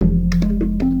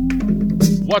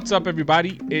What's up,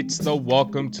 everybody? It's the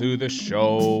Welcome to the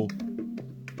Show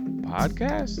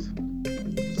podcast.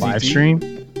 Live CT?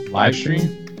 stream. Live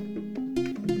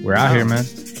stream. We're out here, man.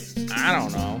 I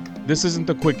don't know. This isn't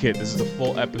the quick hit. This is the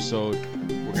full episode.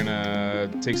 We're going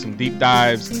to take some deep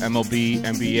dives, MLB,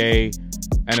 NBA,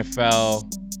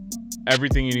 NFL,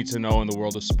 everything you need to know in the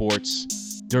world of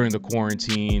sports during the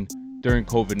quarantine, during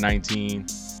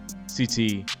COVID-19.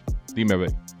 CT, dime a ver.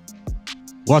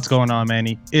 What's going on,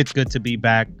 Manny? It's good to be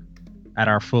back at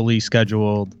our fully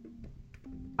scheduled,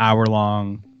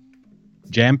 hour-long,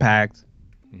 jam-packed,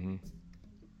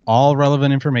 all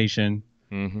relevant information.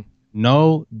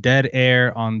 No dead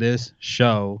air on this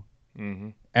show.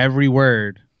 Every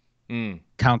word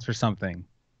counts for something.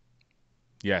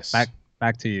 Yes.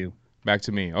 Back to you. Back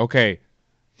to me. Okay.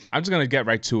 I'm just going to get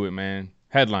right to it, man.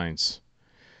 Headlines.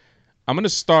 I'm going to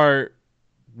start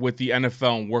with the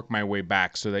NFL and work my way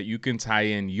back so that you can tie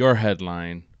in your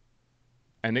headline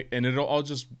and it'll all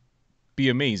just be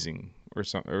amazing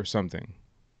or something.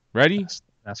 Ready?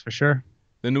 That's for sure.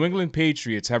 The New England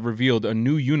Patriots have revealed a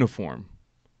new uniform.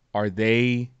 Are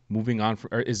they moving on?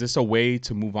 Or is this a way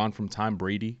to move on from Tom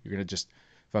Brady? You're going to just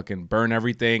fucking burn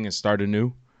everything and start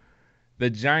anew? The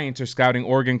Giants are scouting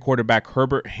Oregon quarterback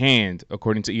Herbert Hand,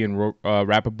 according to Ian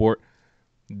Rappaport.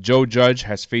 Joe Judge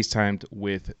has FaceTimed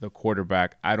with the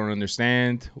quarterback. I don't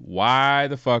understand why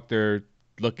the fuck they're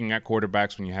looking at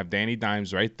quarterbacks when you have Danny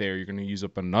Dimes right there. You're going to use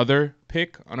up another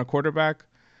pick on a quarterback.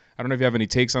 I don't know if you have any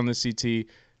takes on this, CT.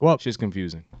 Well, it's just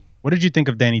confusing. What did you think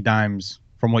of Danny Dimes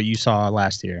from what you saw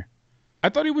last year? I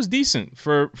thought he was decent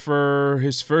for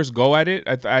his first go at it.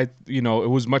 I it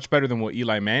was much better than what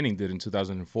Eli Manning did in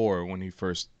 2004 when he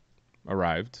first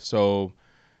arrived. So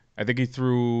I think he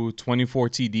threw 24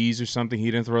 TDs or something. He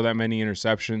didn't throw that many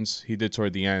interceptions. He did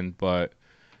toward the end, but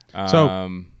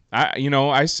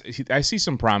I see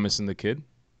some promise in the kid.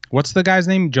 What's the guy's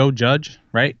name? Joe Judge,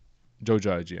 right? Joe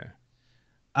Judge,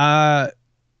 yeah.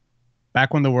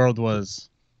 Back when the world was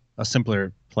a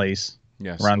simpler place,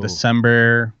 yes, around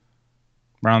December,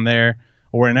 around there,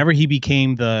 or whenever he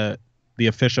became the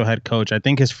official head coach, I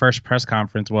think his first press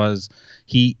conference was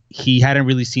he hadn't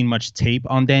really seen much tape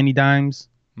on Danny Dimes.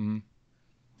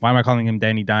 Why am I calling him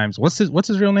Danny Dimes? What's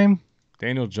his real name?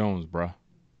 Daniel Jones, bro.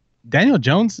 Daniel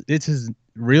Jones? It's his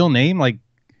real name? Like,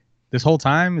 this whole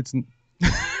time? It's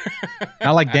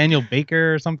not like Daniel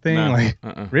Baker or something? No,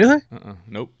 Really?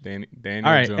 Nope. Daniel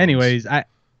All right, Jones. anyways,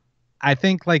 I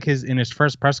think like in his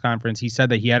first press conference, he said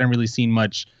that he hadn't really seen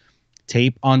much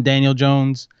tape on Daniel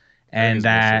Jones, and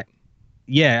that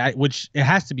which it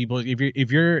has to be, but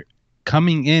if you're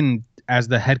coming in as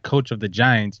the head coach of the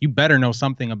Giants, you better know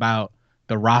something about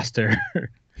the roster.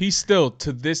 He still,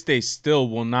 to this day,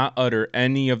 will not utter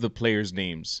any of the players'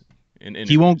 names in interviews.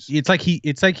 He won't.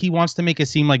 It's like he wants to make it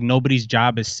seem like nobody's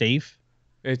job is safe.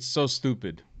 It's so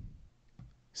stupid.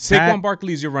 Saquon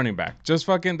Barkley is your running back. Just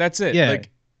fucking, that's it. Yeah. Like,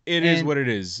 it is what it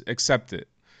is. Accept it.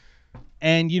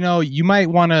 And you might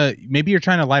want to, maybe you're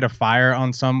trying to light a fire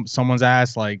on someone's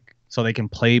ass, like, so they can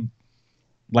play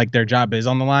like their job is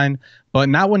on the line, but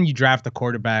not when you draft a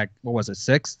quarterback. What was it,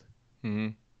 6th?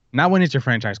 Not when it's your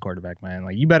franchise quarterback, man.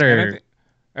 Like, you better.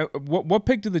 What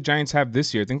pick do the Giants have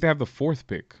this year? I think they have the 4th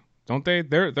pick, don't they?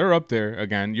 They're up there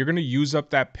again. You're gonna use up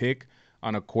that pick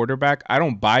on a quarterback. I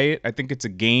don't buy it. I think it's a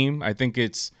game. I think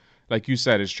it's, like you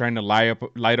said, it's trying to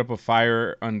light up a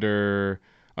fire under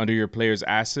your players'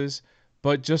 asses.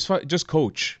 But just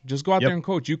coach. Just go out there and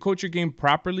coach. You coach your game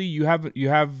properly. You have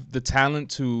the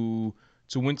talent to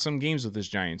win some games with this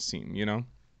Giants team, you know?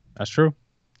 That's true.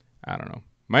 I don't know.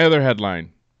 My other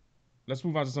headline. Let's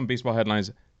move on to some baseball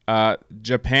headlines.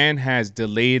 Japan has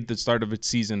delayed the start of its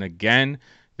season again.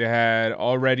 They had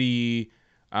already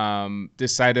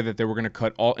decided that they were going to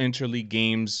cut all interleague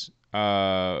games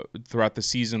throughout the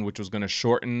season, which was going to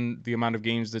shorten the amount of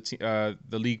games that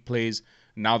the league plays.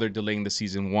 Now they're delaying the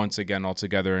season once again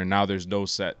altogether, and now there's no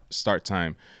set start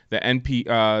time. The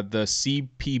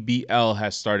CPBL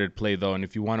has started play, though, and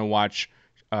if you want to watch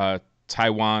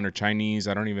Taiwan or Chinese,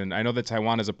 I know that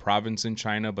Taiwan is a province in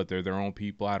China, but they're their own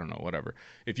people. I don't know, whatever.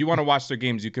 If you want to watch their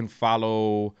games, you can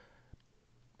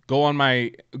go on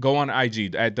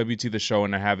IG at WT The Show,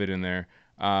 and I have it in there.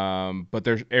 But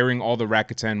they're airing all the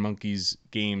Rakuten Monkeys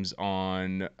games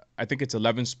on, I think it's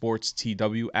 11 Sports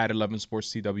TW, at 11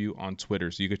 Sports TW on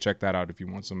Twitter. So you could check that out if you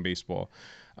want some baseball.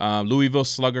 Louisville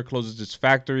Slugger closes its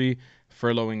factory,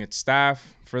 furloughing its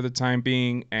staff for the time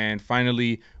being. And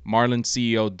finally, Marlins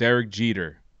CEO Derek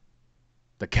Jeter,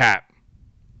 the Cap,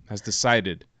 has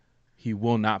decided he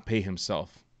will not pay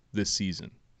himself this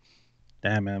season.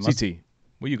 Damn, man. CT,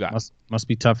 what you got? Must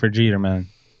be tough for Jeter, man.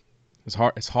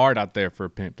 It's hard out there for a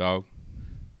pimp, dog.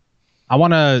 I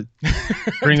want to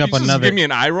bring up Did you another. Just give me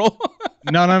an eye roll.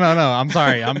 No. I'm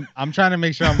sorry. I'm trying to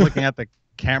make sure I'm looking at the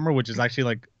camera, which is actually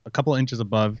like a couple of inches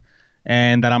above,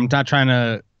 and that I'm not trying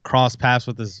to cross paths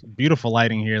with this beautiful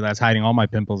lighting here that's hiding all my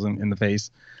pimples in the face.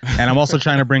 And I'm also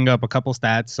trying to bring up a couple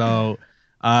stats. So,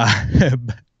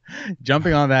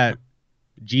 jumping on that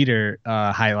Jeter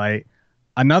highlight,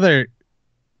 another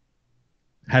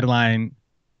headline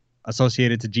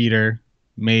associated to Jeter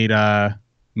made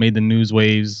the news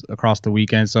waves across the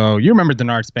weekend. So you remember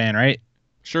Denard Span, right?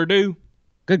 Sure do.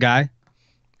 Good guy.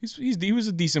 He was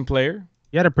a decent player.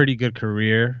 He had a pretty good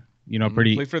career. You know,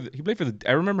 pretty. He played for the.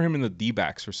 I remember him in the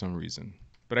D-backs for some reason,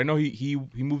 but I know he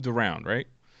moved around, right?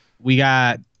 We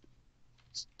got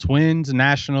Twins,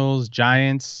 Nationals,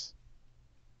 Giants,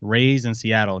 Rays, and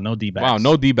Seattle. No D-backs. Wow,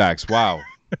 no D-backs. Wow,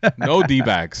 no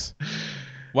D-backs.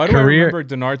 Why do I remember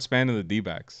Denard Span in the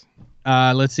D-backs?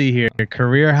 Let's see here.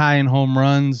 Career high in home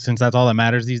runs, since that's all that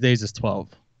matters these days, is 12.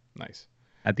 Nice.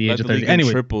 At the age of 30.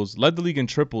 Anyway, led the league in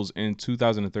triples in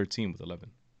 2013 with 11.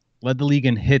 Led the league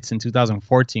in hits in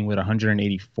 2014 with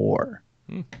 184.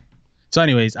 So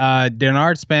anyways,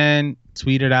 Denard Span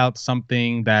tweeted out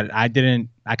something that I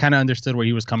kind of understood where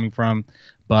he was coming from,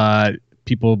 but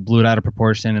people blew it out of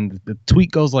proportion. And the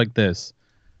tweet goes like this,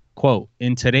 quote,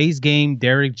 "In today's game,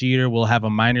 Derek Jeter will have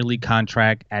a minor league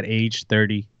contract at age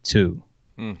 32.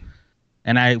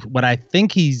 And what I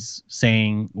think he's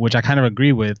saying, which I kind of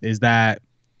agree with, is that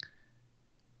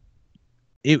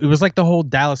it was like the whole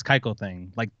Dallas Keuchel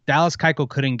thing. Like Dallas Keuchel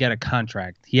couldn't get a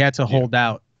contract. He had to hold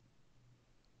out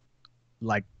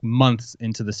like months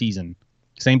into the season.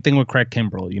 Same thing with Craig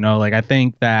Kimbrell. You know, like I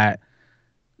think that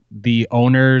the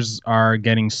owners are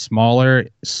getting smarter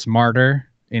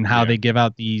in how they give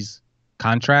out these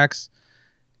contracts,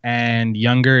 and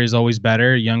younger is always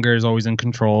better. Younger is always in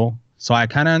control. So I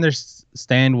kind of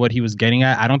understand what he was getting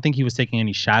at. I don't think he was taking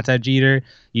any shots at Jeter,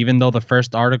 even though the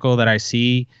first article that I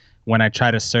see when I try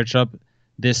to search up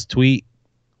this tweet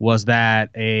was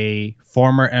that a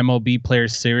former MLB player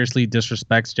seriously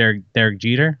disrespects Derek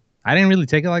Jeter. I didn't really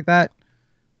take it like that.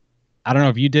 I don't know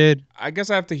if you did. I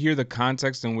guess I have to hear the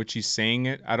context in which he's saying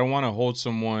it. I don't want to hold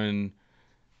someone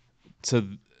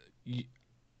to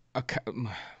I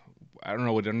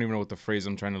don't even know what the phrase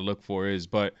I'm trying to look for is,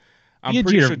 but I'm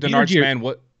pretty sure Denard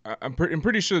Span I'm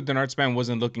pretty sure Denard Span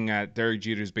wasn't looking at Derek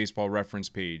Jeter's baseball reference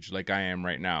page like I am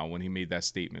right now when he made that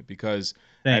statement, because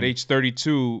at age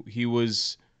 32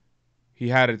 he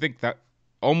had, I think, that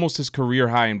almost his career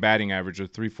high in batting average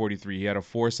of 343. He had a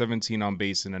 417 on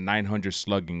base and a 900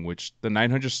 slugging, which the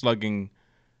 900 slugging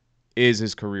is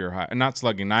his career high. Not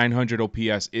slugging, 900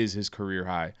 OPS is his career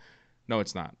high. No,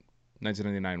 it's not.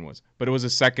 1999 was, but it was the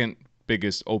second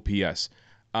biggest OPS.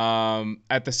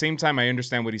 At the same time, I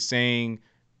understand what he's saying.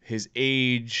 His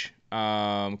age,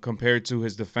 compared to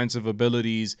his defensive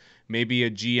abilities, maybe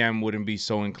a GM wouldn't be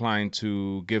so inclined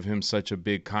to give him such a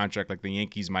big contract like the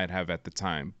Yankees might have at the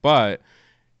time. But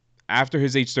after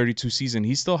his age 32 season,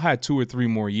 he still had 2 or 3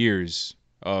 more years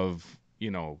of,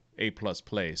 A+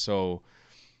 play. So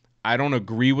I don't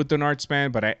agree with Denard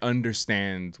Span, but I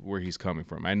understand where he's coming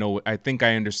from. I think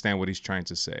I understand what he's trying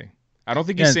to say. I don't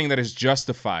think he's saying that it's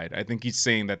justified. I think he's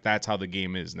saying that that's how the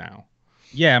game is now.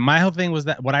 Yeah, my whole thing was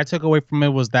that what I took away from it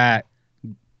was that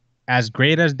as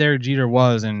great as Derek Jeter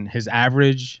was, and his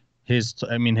average, his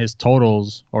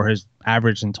totals, or his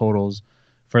average and totals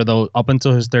for those up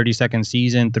until his 32nd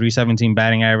season, 317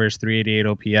 batting average, 388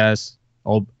 OPS,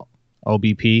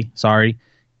 OBP, sorry,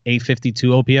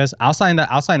 852 OPS. I'll sign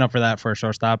up for that for a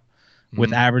shortstop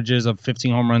with averages of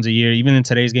 15 home runs a year. Even in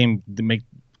today's game,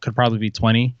 could probably be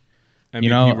 20.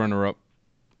 MVP runner-up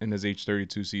in his age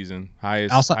 32 season,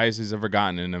 highest he's ever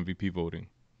gotten in MVP voting.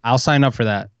 I'll sign up for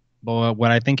that. But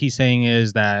what I think he's saying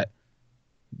is that,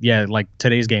 yeah, like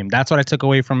today's game. That's what I took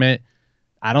away from it.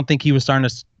 I don't think he was starting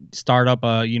to start up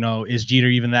a, is Jeter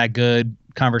even that good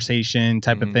conversation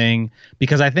type of thing,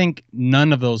 because I think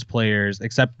none of those players,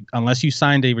 except unless you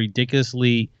signed a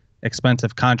ridiculously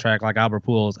expensive contract like Albert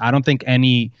Pujols, I don't think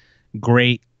any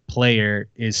great player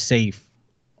is safe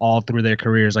all through their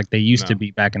careers like they used to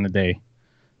be back in the day,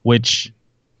 which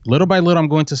little by little I'm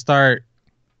going to start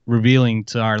revealing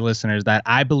to our listeners that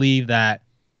I believe that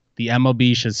the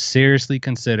MLB should seriously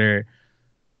consider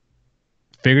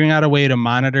figuring out a way to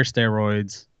monitor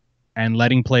steroids and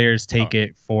letting players take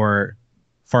it for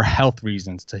health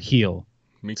reasons, to heal.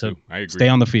 Me too. I agree. Stay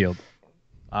on the field.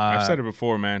 I've said it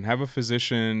before, man. Have a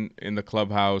physician in the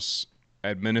clubhouse,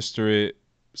 administer it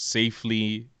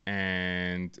safely,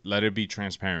 and let it be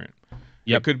transparent.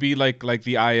 Yep. It could be like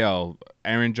the IL.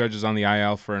 Aaron Judge is on the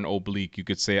IL for an oblique. You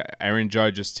could say Aaron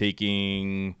Judge is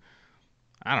taking,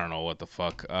 I don't know what the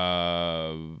fuck,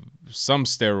 some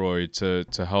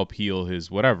steroid to help heal his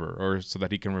whatever, or so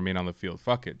that he can remain on the field.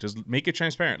 Fuck it, just make it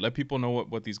transparent. Let people know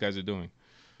what these guys are doing.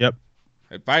 Yep.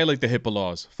 Violate the HIPAA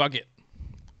laws. Fuck it.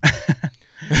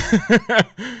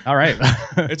 All right.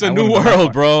 It's a new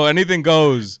world, bro. Anything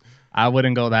goes. I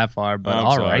wouldn't go that far, but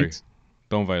all right.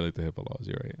 Don't violate the HIPAA laws.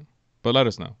 You're right. But let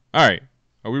us know. All right.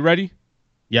 Are we ready?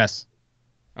 Yes.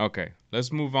 Okay.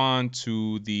 Let's move on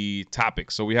to the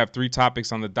topics. So we have 3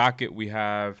 topics on the docket. We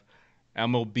have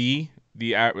MLB.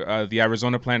 The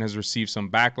Arizona plan has received some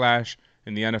backlash.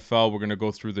 In the NFL, we're going to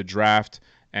go through the draft.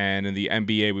 And in the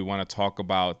NBA, we want to talk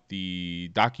about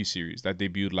the docuseries that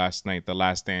debuted last night, The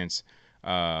Last Dance,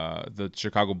 the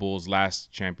Chicago Bulls'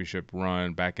 last championship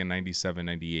run back in 97,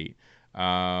 98.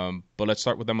 But let's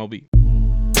start with MLB.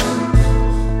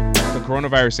 The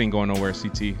coronavirus ain't going nowhere,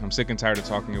 CT. I'm sick and tired of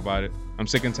talking about it. I'm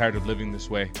sick and tired of living this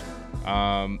way.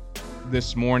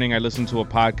 This morning, I listened to a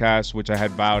podcast, which I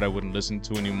had vowed I wouldn't listen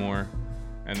to anymore.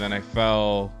 And then I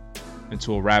fell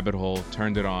into a rabbit hole,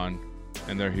 turned it on,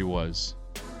 and there he was.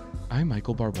 I'm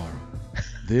Michael Barbaro.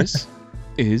 This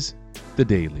is The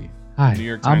Daily. Hi, New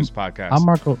York Times podcast.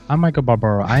 I'm Michael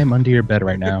Barbaro. I am under your bed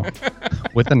right now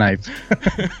with a knife.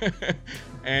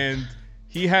 And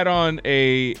he had on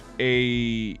a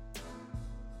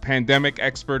pandemic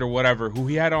expert or whatever, who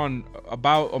he had on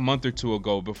about a month or 2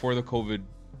 ago, before the COVID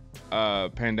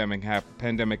pandemic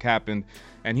happened,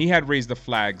 and he had raised the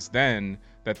flags then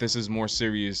that this is more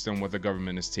serious than what the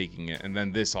government is taking it, and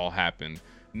then this all happened.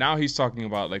 Now he's talking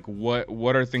about like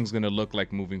what are things going to look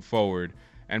like moving forward,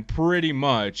 and pretty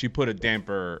much he put a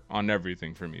damper on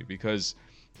everything for me, because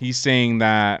he's saying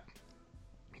that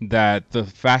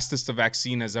the fastest a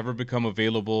vaccine has ever become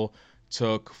available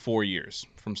took 4 years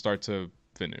from start to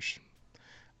finish.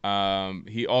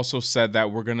 He also said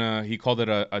that he called it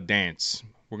a dance.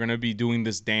 We're going to be doing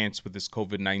this dance with this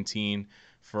COVID-19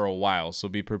 for a while, so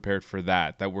be prepared for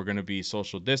that we're going to be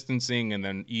social distancing and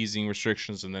then easing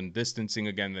restrictions and then distancing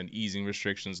again, then easing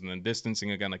restrictions and then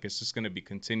distancing again. Like, it's just going to be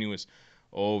continuous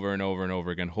over and over and over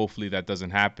again. Hopefully that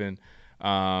doesn't happen.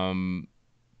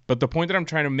 But the point that I'm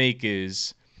trying to make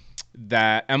is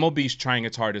that MLB is trying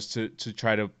its hardest to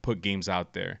try to put games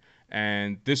out there.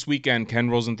 And this weekend, Ken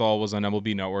Rosenthal was on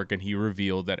MLB Network, and he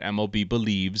revealed that MLB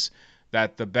believes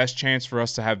that the best chance for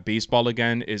us to have baseball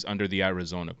again is under the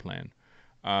Arizona plan.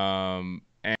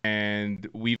 And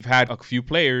we've had a few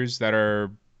players that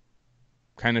are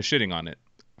kind of shitting on it.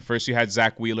 First, you had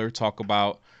Zach Wheeler talk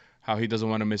about how he doesn't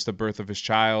want to miss the birth of his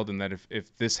child, and that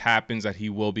if this happens, that he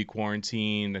will be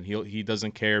quarantined, and he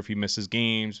doesn't care if he misses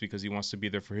games because he wants to be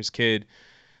there for his kid.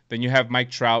 Then you have Mike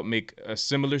Trout make a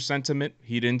similar sentiment.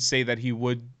 He didn't say that he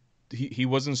would. He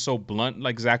wasn't so blunt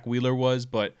like Zach Wheeler was,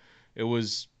 but it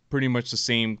was pretty much the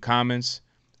same comments.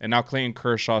 And now Clayton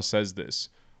Kershaw says this,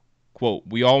 quote,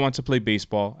 "We all want to play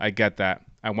baseball. I get that.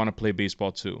 I want to play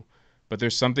baseball too. But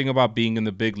there's something about being in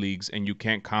the big leagues, and you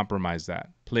can't compromise that.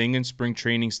 Playing in spring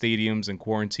training stadiums and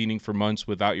quarantining for months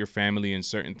without your family and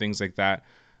certain things like that,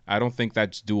 I don't think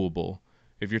that's doable.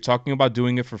 If you're talking about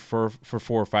doing it for 4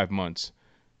 or 5 months,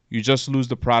 you just lose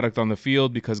the product on the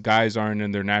field because guys aren't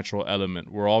in their natural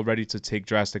element. We're all ready to take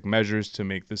drastic measures to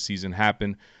make this season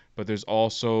happen, but there's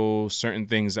also certain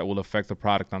things that will affect the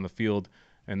product on the field,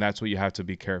 and that's what you have to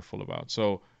be careful about."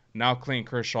 So now Clayton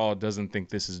Kershaw doesn't think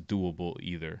this is doable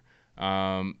either.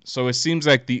 So it seems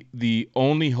like the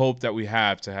only hope that we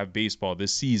have to have baseball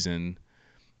this season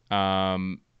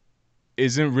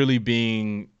isn't really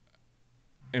being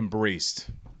embraced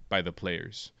by the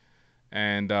players.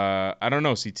 And I don't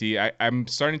know, CT. I'm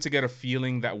starting to get a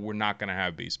feeling that we're not gonna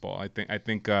have baseball.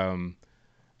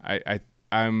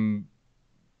 I'm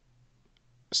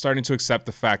starting to accept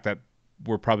the fact that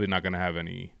we're probably not gonna have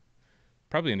any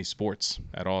sports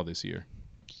at all this year.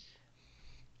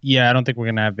 Yeah, I don't think we're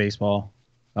gonna have baseball.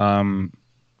 And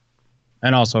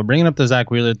also bringing up the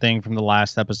Zach Wheeler thing from the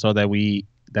last episode that we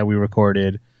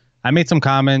recorded, I made some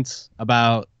comments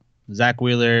about Zach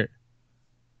Wheeler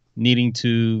needing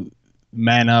to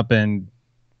man up and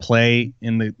play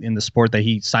in the sport that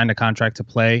he signed a contract to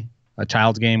play, a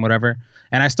child's game, whatever.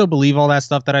 And I still believe all that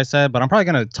stuff that I said, but I'm probably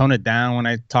going to tone it down when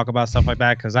I talk about stuff like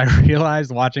that, because I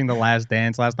realized watching The Last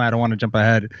Dance last night, I don't want to jump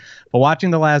ahead, but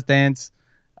watching The Last Dance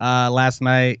last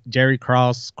night, Jerry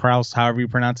Krause, however you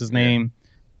pronounce his name,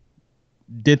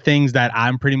 did things that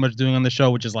I'm pretty much doing on the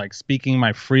show, which is like speaking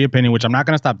my free opinion, which I'm not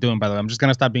going to stop doing, by the way. I'm just going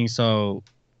to stop being so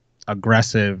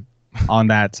aggressive on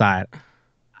that side.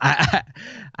 I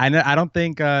I don't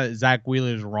think Zach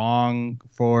Wheeler is wrong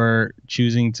for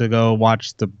choosing to go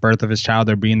watch the birth of his child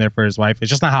or being there for his wife. It's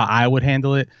just not how I would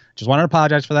handle it. Just want to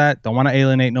apologize for that. Don't want to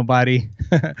alienate nobody.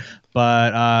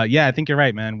 But yeah, I think you're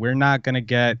right, man. We're not gonna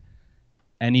get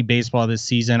any baseball this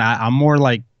season. I'm more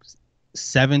like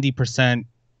 70%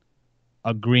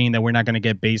 agreeing that we're not gonna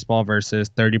get baseball versus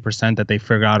 30% that they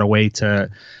figure out a way to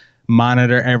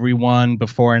monitor everyone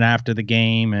before and after the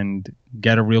game and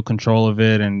get a real control of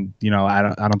it. And I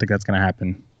don't think that's going to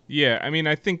happen. Yeah, I mean,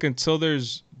 I think until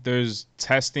there's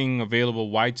testing available,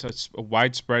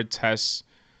 widespread tests,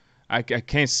 I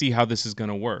can't see how this is going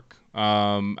to work.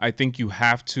 I think you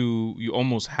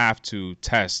almost have to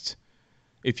test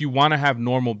if you want to have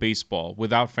normal baseball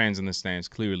without fans in the stands.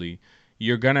 Clearly,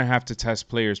 you're gonna have to test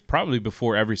players probably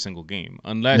before every single game,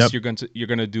 unless you're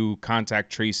gonna do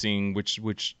contact tracing, which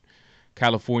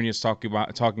California is talking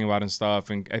about and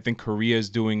stuff, and I think Korea is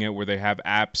doing it where they have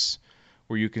apps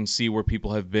where you can see where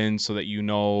people have been so that you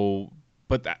know.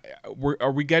 But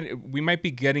we might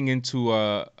be getting into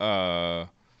a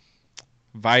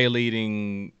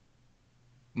violating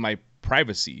my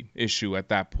privacy issue at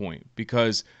that point,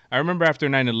 because I remember after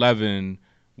 9/11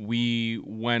 we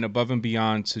went above and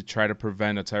beyond to try to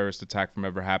prevent a terrorist attack from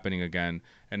ever happening again,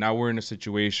 and now we're in a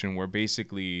situation where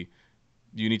basically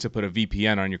you need to put a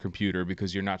VPN on your computer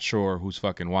because you're not sure who's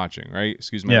fucking watching, right?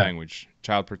 Excuse my language.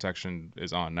 Child protection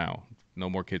is on now. No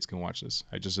more kids can watch this.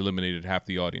 I just eliminated half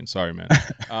the audience. Sorry, man.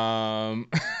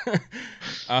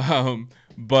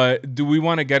 But do we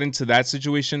want to get into that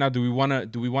situation now? Do we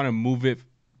want to move the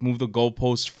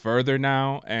goalpost further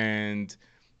now and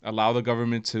allow the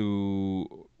government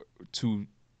to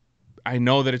I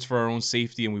know that it's for our own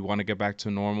safety and we want to get back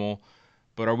to normal,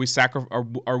 but are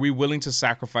we willing to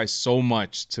sacrifice so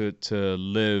much to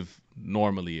live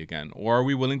normally again? Or are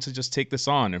we willing to just take this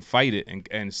on and fight it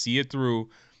and see it through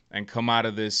and come out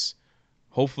of this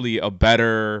hopefully a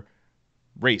better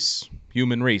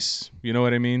human race? You know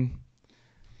what I mean?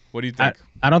 What do you think?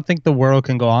 I don't think the world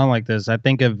can go on like this. I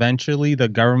think eventually the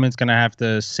government's going to have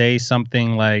to say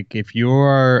something like, if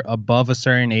you're above a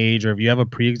certain age or if you have a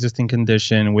pre-existing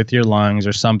condition with your lungs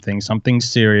or something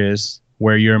serious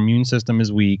where your immune system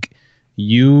is weak,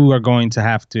 they're going to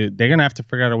have to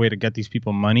figure out a way to get these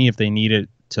people money if they need it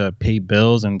to pay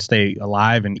bills and stay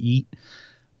alive and eat.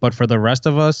 But for the rest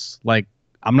of us, like,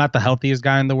 I'm not the healthiest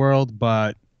guy in the world,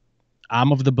 but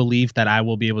I'm of the belief that I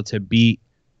will be able to beat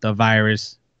the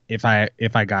virus if I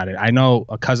got it. I know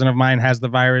a cousin of mine has the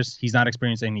virus. He's not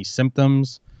experiencing any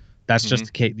symptoms. That's just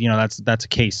a case, that's a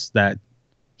case that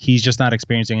he's just not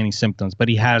experiencing any symptoms, but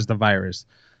he has the virus.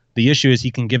 The issue is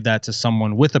he can give that to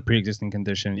someone with a pre-existing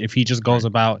condition if he just goes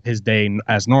about his day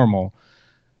as normal.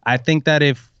 I think that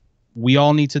if we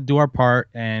all need to do our part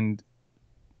and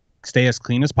stay as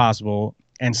clean as possible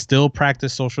and still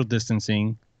practice social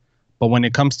distancing, but when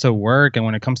it comes to work and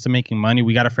when it comes to making money,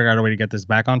 we got to figure out a way to get this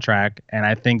back on track. And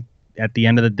I think at the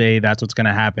end of the day, that's what's going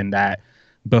to happen. That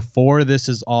before this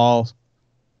is all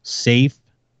safe,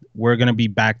 we're going to be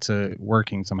back to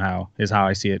working somehow, is how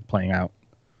I see it playing out.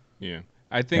 Yeah.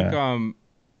 I think,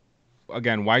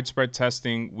 again, widespread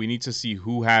testing, we need to see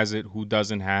who has it, who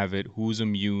doesn't have it, who's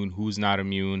immune, who's not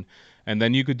immune. And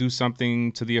then you could do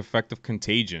something to the effect of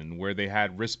contagion, where they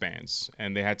had wristbands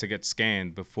and they had to get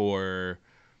scanned before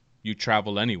you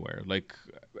travel anywhere. Like,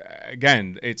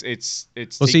 again, it's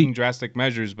taking drastic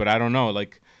measures, but I don't know.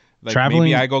 Like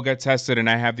maybe I go get tested and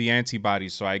I have the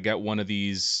antibodies, so I get one of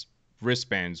these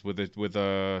wristbands with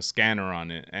a scanner on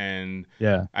it, and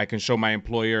I can show my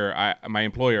employer I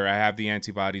have the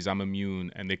antibodies, I'm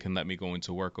immune, and they can let me go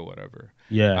into work or whatever.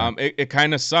 It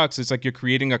kind of sucks. It's like you're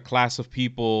creating a class of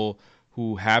people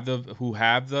who have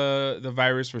the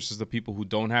virus versus the people who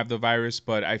don't have the virus,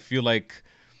 but I feel like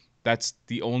that's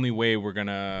the only way we're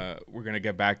gonna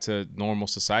get back to normal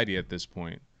society at this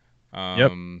point.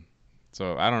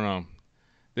 So I don't know.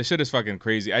 This shit is fucking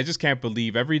crazy. I just can't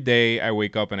believe every day I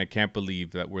wake up and I can't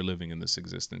believe that we're living in this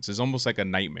existence. It's almost like a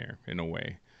nightmare in a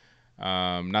way.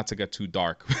 Not to get too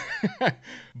dark,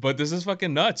 but this is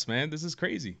fucking nuts, man. This is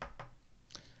crazy.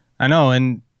 I know.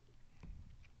 And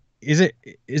is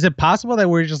it possible that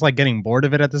we're just like getting bored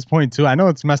of it at this point too? I know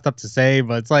it's messed up to say,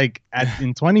 but it's like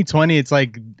in 2020, it's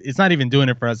like it's not even doing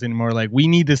it for us anymore. Like, we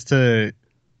need this to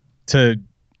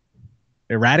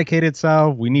eradicate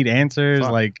itself. We need answers.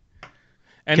 Fuck. Like,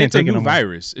 and it's a new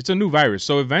virus. It's a new virus.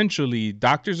 So eventually,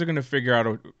 doctors are going to figure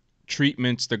out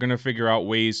treatments. They're going to figure out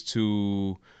ways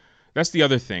to. That's the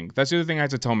other thing. That's the other thing I had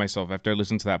to tell myself after I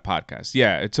listened to that podcast.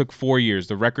 Yeah, it took 4 years.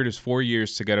 The record is 4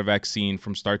 years to get a vaccine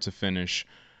from start to finish.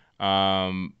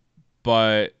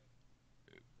 But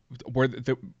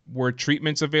were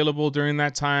treatments available during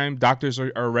that time? Doctors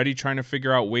are already trying to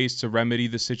figure out ways to remedy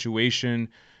the situation,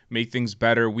 make things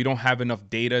better. We don't have enough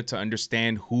data to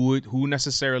understand who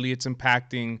necessarily it's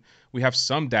impacting. We have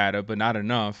some data, but not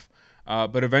enough.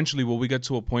 But eventually, will we get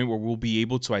to a point where we'll be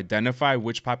able to identify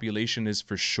which population is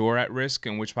for sure at risk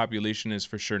and which population is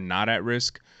for sure not at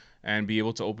risk, and be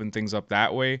able to open things up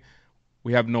that way?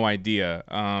 We have no idea.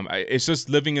 It's just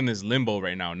living in this limbo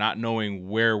right now, not knowing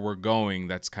where we're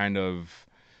going. It's kind of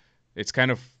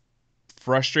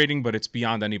frustrating, but it's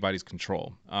beyond anybody's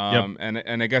control.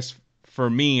 And I guess for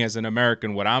me as an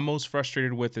American, what I'm most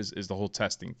frustrated with is the whole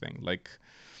testing thing. Like,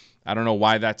 I don't know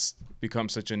why that's become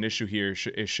such an issue here.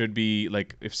 It should be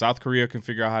like, if South Korea can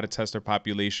figure out how to test their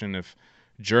population, if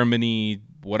Germany,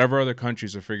 whatever other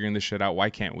countries are figuring this shit out, why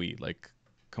can't we? Like,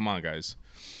 come on, guys.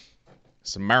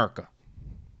 It's America.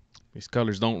 These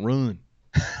colors don't run.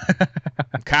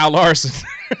 Kyle Larson.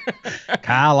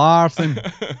 Kyle Larson.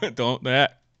 Don't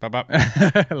that. All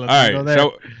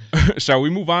right. Shall we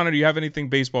move on, or do you have anything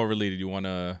baseball related you want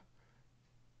to?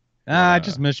 I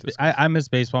just miss. I miss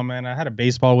baseball, man. I had a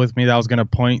baseball with me that I was gonna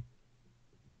point.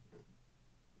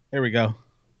 There we go.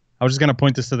 I was just gonna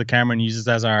point this to the camera and use this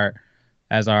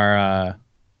as our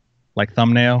like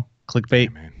thumbnail clickbait.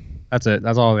 Yeah, man. That's it.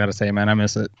 That's all I gotta say, man. I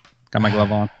miss it. Got my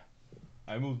glove on.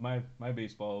 I moved my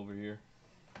baseball over here.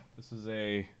 This is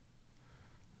a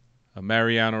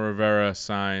Mariano Rivera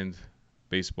signed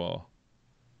baseball.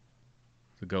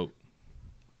 The GOAT.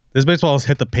 This baseball has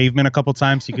hit the pavement a couple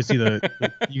times. You can see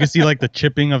you can see like the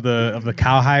chipping of the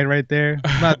cowhide right there.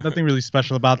 Nothing really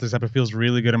special about this, except it feels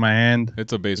really good in my hand.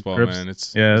 It's a baseball, man. It's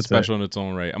special in its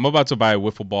own right. I'm about to buy a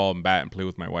wiffle ball and bat and play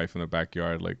with my wife in the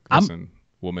backyard. Like, listen,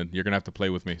 woman, you're gonna have to play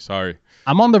with me. Sorry.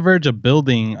 I'm on the verge of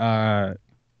building.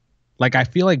 Like, I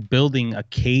feel like building a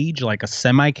cage, like a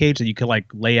semi cage that you could like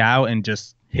lay out and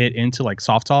just hit into like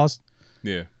soft toss.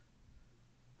 Yeah.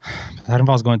 That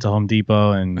involves going to Home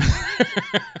Depot and, All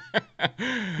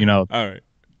right.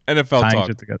 NFL talk.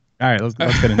 All right, let's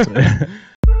get into it.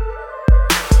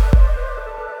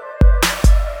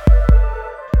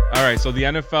 All right, so the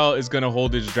NFL is going to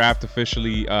hold its draft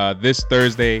officially this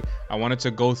Thursday. I wanted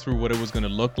to go through what it was going to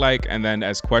look like, and then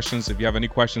as questions, if you have any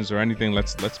questions or anything,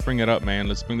 let's bring it up, man.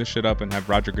 Let's bring this shit up and have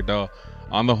Roger Goodell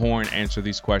on the horn answer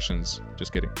these questions.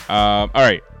 Just kidding. All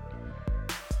right.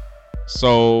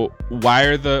 So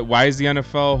why is the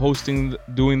NFL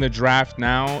doing the draft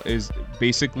now? Is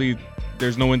basically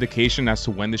there's no indication as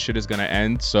to when this shit is going to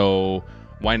end. So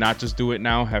why not just do it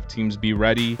now? Have teams be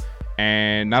ready.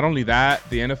 And not only that,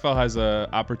 the NFL has an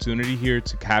opportunity here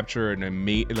to capture an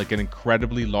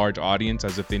incredibly large audience,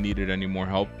 as if they needed any more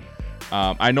help.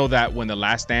 I know that when The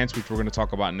Last Dance, which we're going to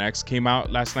talk about next, came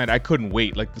out last night, I couldn't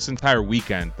wait. Like, this entire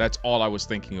weekend, that's all I was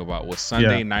thinking about was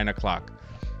Sunday, 9 o'clock.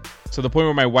 To the point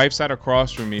where my wife sat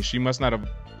across from me. She must not have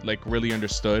really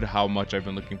understood how much I've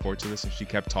been looking forward to this, and she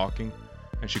kept talking,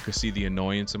 and she could see the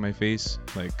annoyance in my face.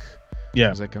 I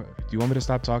was like, do you want me to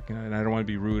stop talking? And I don't want to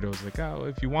be rude. I was like, oh,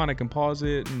 if you want, I can pause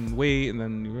it and wait. And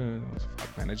then,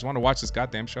 fuck, man, I just want to watch this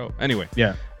goddamn show. Anyway.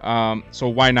 Yeah. So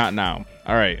why not now?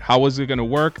 All right. How is it going to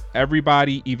work?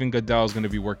 Everybody, even Goodell, is going to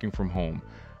be working from home.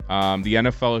 The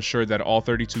NFL assured that all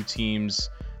 32 teams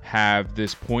have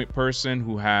this point person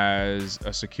who has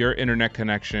a secure internet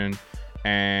connection,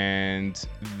 and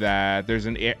that there's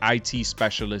an IT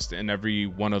specialist in every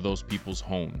one of those people's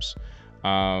homes.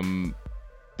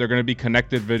 They're going to be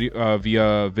connected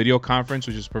via video conference,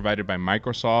 which is provided by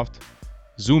Microsoft.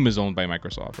 Zoom is owned by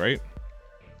Microsoft, right?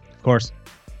 Of course.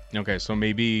 Okay, so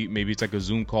maybe it's like a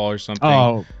Zoom call or something.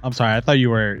 Oh, I'm sorry. I thought you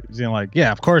were saying like,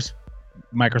 yeah, of course,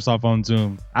 Microsoft owns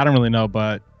Zoom. I don't really know,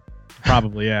 but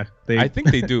probably, yeah. I think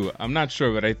they do. I'm not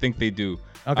sure, but I think they do.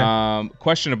 Okay.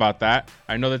 Question about that.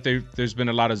 I know that there's been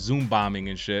a lot of Zoom bombing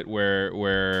and shit.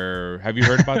 Where have you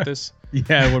heard about this?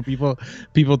 Yeah, where people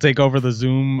take over the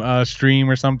Zoom stream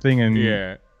or something and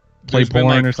play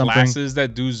porn or something. Classes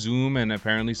that do Zoom, and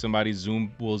apparently somebody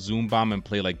will Zoom bomb and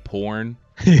play like porn.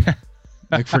 Yeah.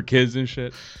 Like for kids and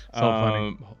shit. So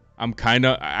funny.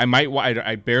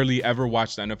 I barely ever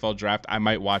watch the NFL draft. I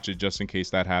might watch it just in case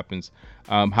that happens.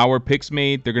 How are picks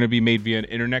made? They're going to be made via an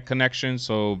internet connection.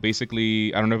 So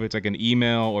basically, I don't know if it's like an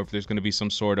email or if there's going to be some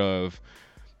sort of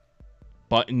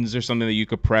buttons or something that you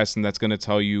could press, and that's going to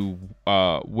tell you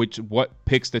what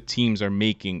picks the teams are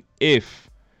making. If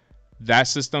that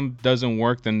system doesn't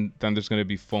work, then there's going to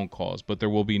be phone calls, but there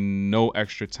will be no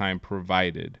extra time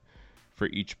provided for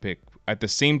each pick. At the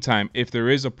same time, if there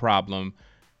is a problem,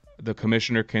 the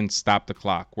commissioner can stop the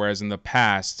clock, whereas in the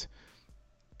past,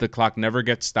 the clock never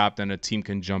gets stopped and a team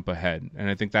can jump ahead. And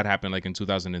I think that happened like in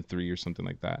 2003 or something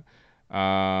like that.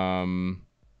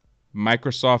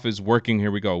 Microsoft is working,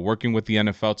 here we go, working with the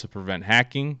NFL to prevent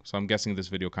hacking. So I'm guessing this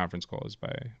video conference call is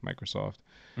by Microsoft.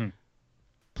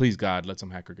 Please, God, let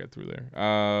some hacker get through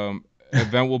there.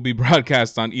 Event will be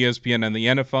broadcast on ESPN and the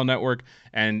NFL Network.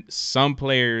 And some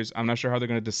players, I'm not sure how they're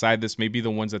going to decide this. Maybe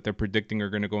the ones that they're predicting are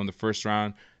going to go in the first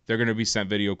round, they're going to be sent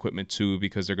video equipment too,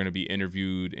 because they're going to be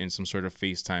interviewed in some sort of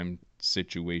FaceTime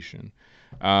situation.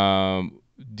 So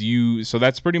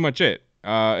that's pretty much it.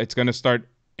 It's going to start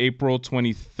April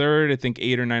 23rd, I think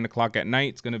 8 or 9 o'clock at night.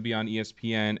 It's going to be on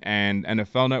ESPN and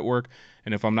NFL Network.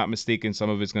 And if I'm not mistaken, some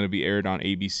of it's going to be aired on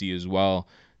ABC as well.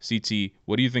 CT,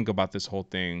 what do you think about this whole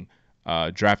thing?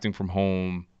 Drafting from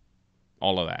home,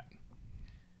 all of that.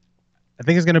 I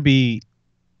think it's going to be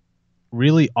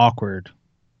really awkward.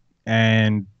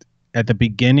 And at the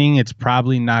beginning, it's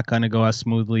probably not going to go as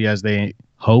smoothly as they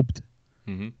hoped.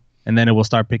 Mm-hmm. And then it will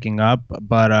start picking up.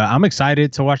 But I'm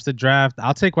excited to watch the draft.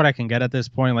 I'll take what I can get at this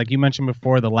point. Like you mentioned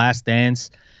before, The Last Dance.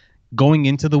 Going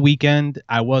into the weekend,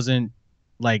 I wasn't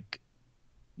like,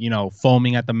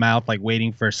 foaming at the mouth, like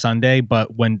waiting for Sunday.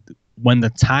 But when the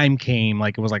time came,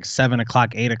 like it was like 7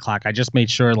 o'clock, 8 o'clock, I just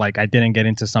made sure like I didn't get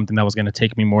into something that was going to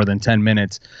take me more than 10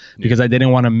 minutes because I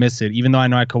didn't want to miss it. Even though I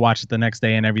know I could watch it the next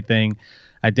day and everything,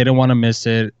 I didn't want to miss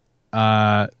it.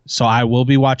 So I will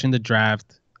be watching the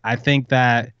draft. I think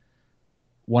that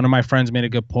one of my friends made a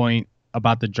good point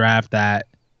about the draft that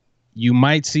you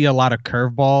might see a lot of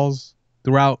curveballs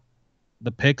throughout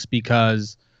the picks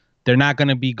because they're not going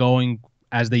to be going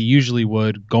as they usually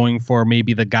would, going for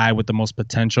maybe the guy with the most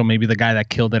potential, maybe the guy that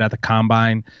killed it at the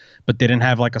combine, but didn't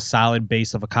have like a solid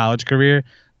base of a college career.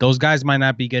 Those guys might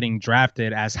not be getting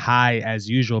drafted as high as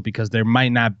usual because there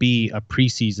might not be a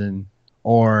preseason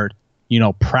or,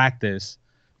 practice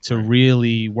to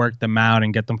really work them out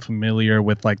and get them familiar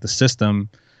with like the system.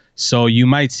 So you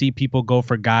might see people go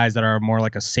for guys that are more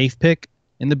like a safe pick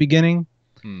in the beginning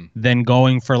than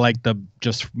going for like the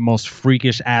just most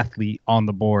freakish athlete on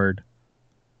the board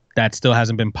that still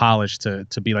hasn't been polished to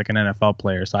be like an NFL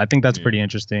player. So I think that's pretty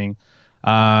interesting.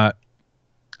 I'm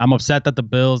upset that the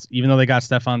Bills, even though they got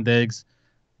Stephon Diggs,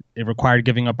 it required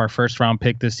giving up our first round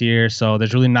pick this year. So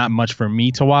there's really not much for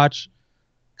me to watch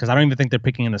because I don't even think they're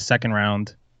picking in the second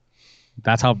round.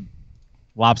 That's how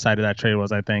lopsided that trade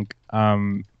was, I think. So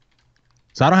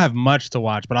I don't have much to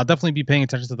watch, but I'll definitely be paying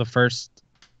attention to the first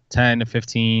 10 to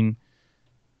 15.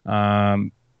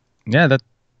 That's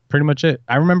pretty much it.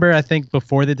 I remember, I think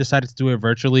before they decided to do it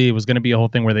virtually, it was going to be a whole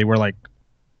thing where they were like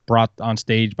brought on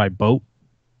stage by boat.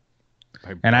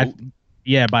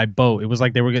 By boat. It was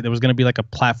like there was going to be like a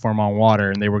platform on water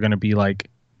and they were going to be like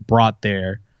brought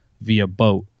there via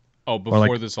boat. Oh,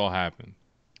 before this all happened.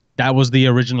 That was the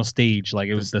original stage. Like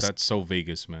it was this. That's so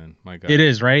Vegas, man. My God. It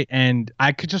is, right? And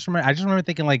I just remember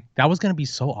thinking like that was going to be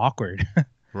so awkward.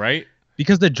 Right?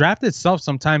 Because the draft itself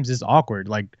sometimes is awkward.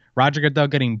 Like Roger Goodell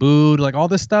getting booed, like all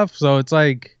this stuff. So it's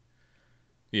like,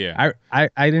 I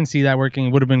didn't see that working. It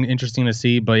would have been interesting to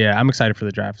see, but yeah, I'm excited for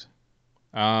the draft.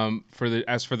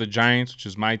 As for the Giants, which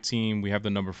is my team, we have the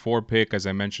number 4 pick, as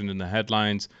I mentioned in the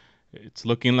headlines. It's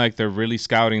looking like they're really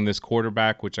scouting this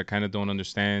quarterback, which I kind of don't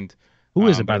understand. Who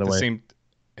is it, by the way?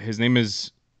 His name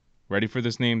is, ready for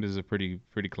this name? This is a pretty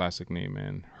classic name,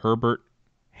 man. Herbert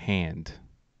Hand.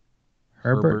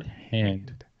 Herbert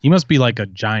Hand. He must be like a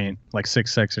giant, like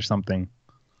 6'6" or something.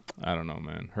 I don't know,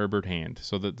 man. Herbert Hand.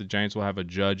 So the Giants will have a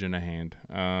judge and a hand.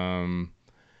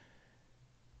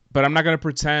 But I'm not going to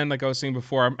pretend, like I was saying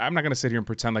before, I'm not going to sit here and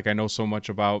pretend like I know so much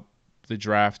about the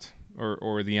draft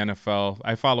or the NFL.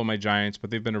 I follow my Giants,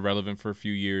 but they've been irrelevant for a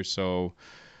few years, so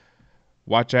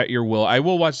watch at your will. I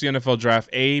will watch the NFL draft,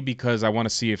 A, because I want to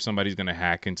see if somebody's going to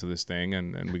hack into this thing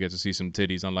and we get to see some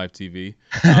titties on live TV.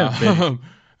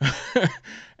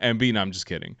 And B, no, I'm just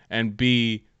kidding. And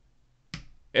B,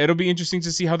 it'll be interesting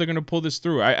to see how they're going to pull this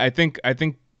through. I think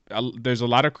there's a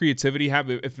lot of creativity.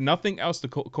 If nothing else, the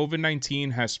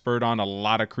COVID-19 has spurred on a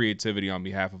lot of creativity on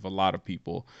behalf of a lot of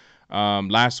people.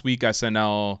 Last week,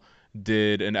 SNL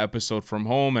did an episode from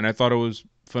home, and I thought it was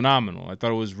phenomenal. I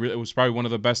thought it was probably one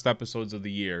of the best episodes of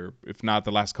the year, if not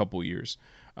the last couple years.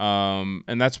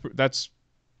 And that's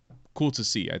cool to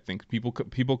see. I think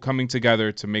people coming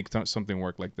together to make something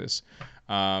work like this.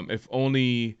 If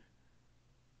only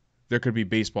there could be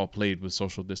baseball played with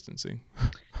social distancing.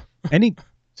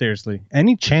 Seriously,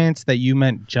 any chance that you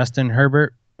meant Justin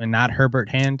Herbert and not Herbert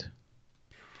Hand?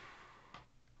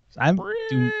 I'm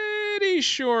pretty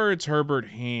sure it's Herbert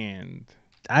Hand.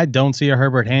 I don't see a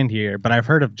Herbert Hand here, but I've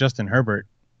heard of Justin Herbert.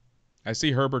 I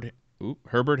see Herbert.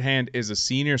 Herbert Hand is a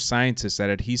senior scientist at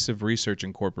Adhesive Research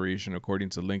Incorporation, according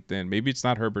to LinkedIn. Maybe it's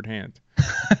not Herbert Hand.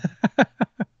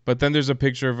 But then there's a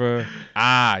picture of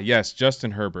yes, Justin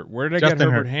Herbert. Where did I get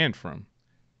Justin Herbert hand from?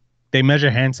 They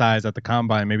measure hand size at the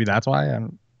combine. Maybe that's why. I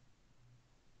don't...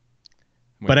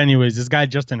 Wait. But anyways, this guy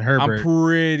Justin Herbert. I'm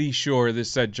pretty sure this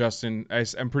said Justin.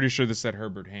 I'm pretty sure this said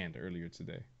Herbert hand earlier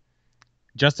today.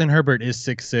 Justin Herbert is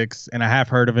 6'6", and I have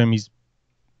heard of him. He's,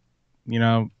 you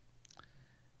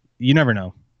never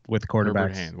know with quarterbacks.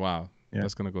 Herbert hand. Wow, yeah.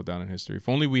 That's gonna go down in history. If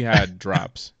only we had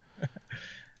drops.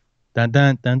 Dun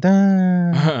dun dun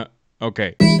dun.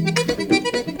 Okay. Let's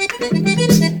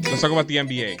talk about the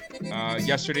NBA.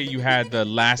 Yesterday you had the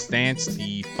Last Dance,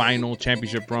 the final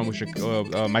championship run with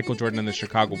Michael Jordan and the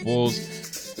Chicago Bulls,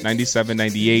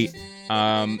 97-98.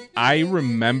 I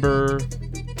remember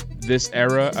this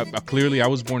era. Clearly, I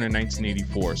was born in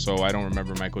 1984, so I don't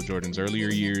remember Michael Jordan's earlier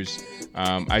years.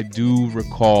 I do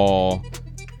recall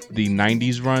the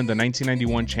 90s run, the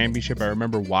 1991 championship. I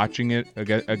remember watching it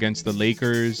against the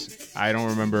Lakers. I don't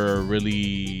remember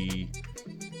really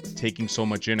taking so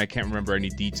much in. I can't remember any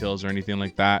details or anything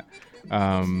like that.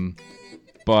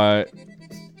 But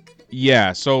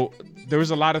yeah, so there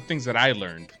was a lot of things that I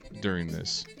learned during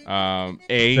this.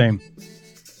 Same.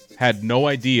 Had no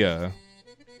idea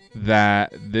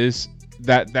that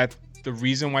that the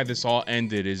reason why this all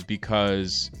ended is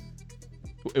because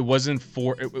it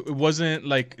wasn't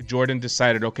like Jordan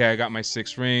decided, okay, I got my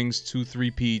 6 rings, 2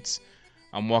 3-peats,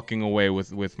 I'm walking away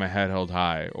with my head held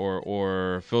high,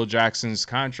 or Phil Jackson's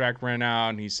contract ran out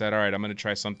and he said, all right, I'm going to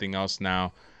try something else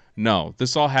now. No,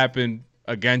 this all happened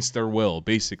against their will,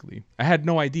 basically. I had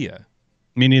no idea.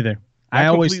 Me neither. I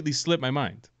completely slipped my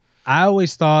mind. I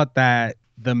always thought that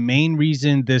the main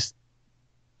reason this,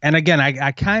 and again,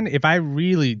 I kind of, if I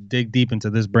really dig deep into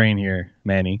this brain here,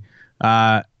 Manny,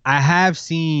 I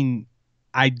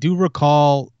do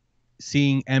recall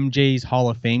seeing MJ's Hall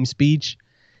of Fame speech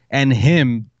and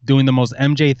him doing the most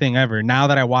MJ thing ever. Now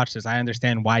that I watch this, I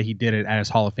understand why he did it at his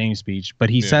Hall of Fame speech. But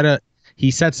he said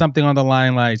something on the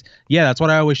line like, yeah, that's what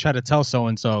I always try to tell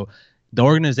so-and-so. The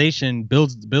organization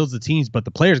builds the teams, but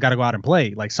the players got to go out and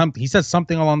play. Like he said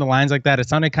something along the lines like that. It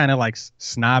sounded kind of like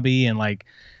snobby, and like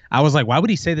I was like, why would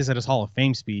he say this at his Hall of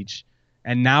Fame speech?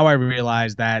 And now I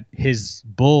realize that his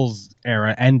Bulls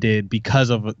era ended because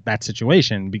of that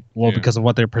situation. Because of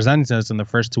what they're presenting to us in the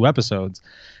first 2 episodes.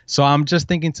 So I'm just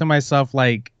thinking to myself,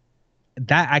 like,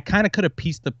 that I kind of could have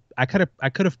pieced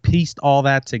all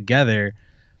that together,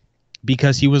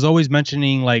 because he was always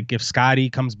mentioning, like, if Scottie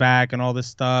comes back and all this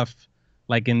stuff,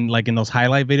 like in those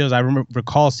highlight videos. I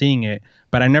recall seeing it,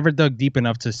 but I never dug deep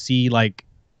enough to see like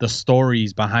the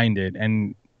stories behind it.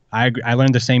 And I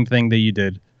learned the same thing that you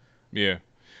did. Yeah.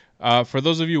 For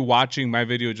those of you watching, my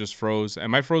video just froze.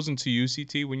 Am I frozen to you,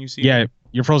 CT, when you see it? Yeah,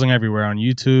 you're frozen everywhere on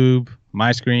YouTube,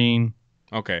 my screen.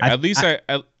 Okay. At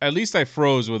least I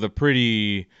froze with a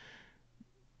pretty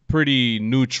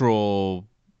neutral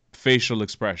facial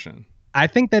expression. I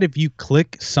think that if you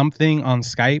click something on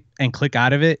Skype and click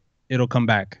out of it, it'll come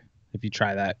back. If you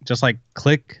try that, just like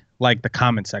click like the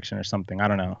comment section or something. I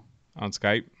don't know. On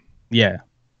Skype? Yeah.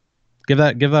 Give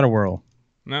that a whirl.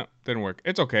 No, didn't work.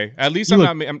 It's okay. At least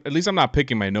I'm not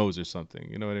picking my nose or something.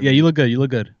 You know what I mean? Yeah, you look good. You look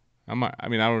good. I don't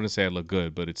want to say I look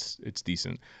good, but it's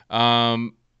decent.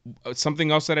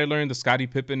 Something else that I learned: the Scottie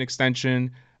Pippen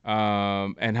extension,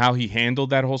 and how he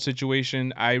handled that whole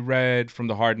situation. I read from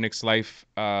the Hard Knicks Life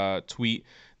tweet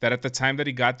that at the time that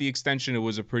he got the extension, it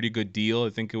was a pretty good deal. I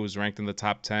think it was ranked in the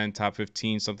top 10, top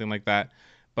 15, something like that.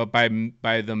 But by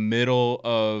the middle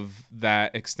of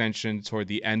that extension, toward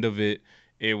the end of it,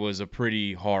 it was a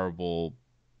pretty horrible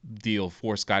deal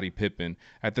for Scottie Pippen.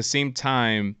 At the same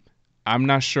time, I'm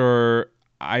not sure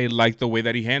I liked the way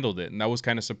that he handled it, and that was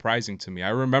kind of surprising to me. I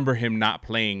remember him not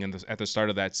playing at the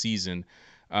start of that season,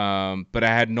 but I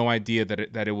had no idea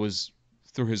that it was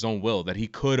through his own will, that he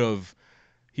could have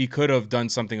done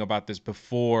something about this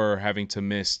before having to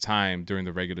miss time during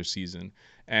the regular season.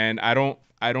 And I don't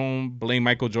blame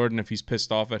Michael Jordan if he's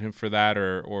pissed off at him for that,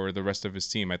 or the rest of his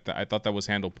team. I thought that was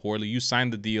handled poorly. You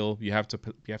signed the deal. You have to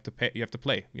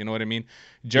play. You know what I mean?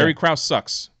 Jerry Krause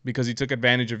sucks because he took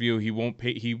advantage of you. He won't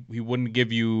pay. He wouldn't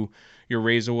give you your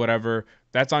raise or whatever.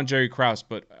 That's on Jerry Krause.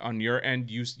 But on your end,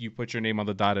 you put your name on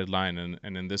the dotted line.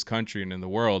 And in this country and in the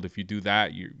world, if you do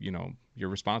that, you're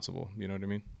responsible. You know what I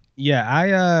mean?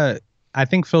 Yeah, I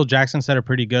think Phil Jackson said it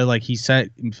pretty good. Like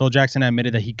Phil Jackson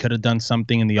admitted that he could have done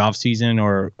something in the offseason,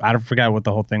 or I don't forget what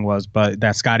the whole thing was, but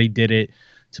that Scottie did it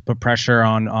to put pressure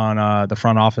on the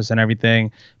front office and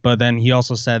everything. But then he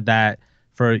also said that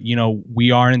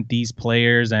we aren't these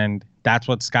players, and that's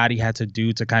what Scottie had to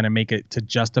do to kind of make it, to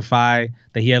justify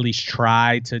that he at least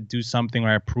tried to do something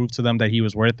or prove to them that he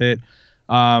was worth it.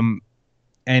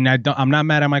 and I'm not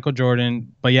mad at Michael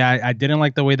Jordan, but yeah, I didn't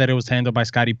like the way that it was handled by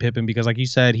Scottie Pippen because, like you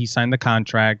said, he signed the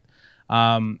contract.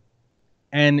 And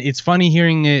it's funny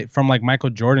hearing it from like Michael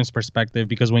Jordan's perspective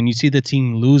because when you see the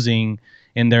team losing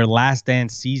in their last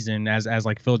dance season, as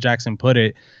like Phil Jackson put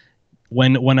it,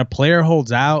 when a player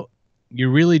holds out, you're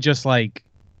really just like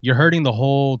you're hurting the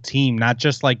whole team, not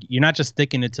just like you're not just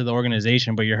sticking it to the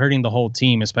organization, but you're hurting the whole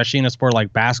team, especially in a sport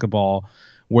like basketball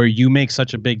where you make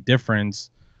such a big difference.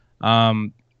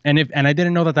 And I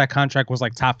didn't know that contract was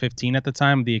like top 15 at the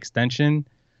time, the extension.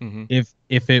 Mm-hmm.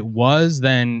 If it was,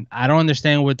 then I don't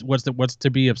understand what's to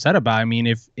be upset about. I mean,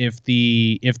 if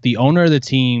the owner of the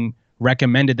team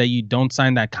recommended that you don't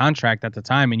sign that contract at the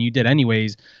time and you did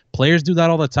anyways, players do that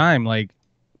all the time. Like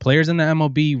players in the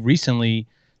MLB recently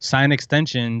sign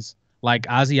extensions like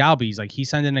Ozzy Albies. Like he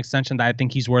signed an extension that I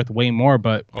think he's worth way more,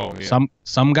 but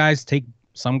some guys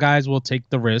will take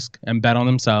the risk and bet on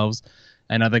themselves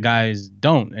and other guys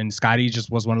don't. And Scotty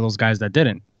just was one of those guys that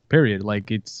didn't. Period. Like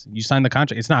you signed the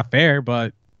contract. It's not fair,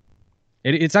 but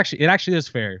it actually is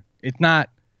fair. It's not.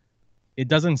 It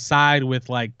doesn't side with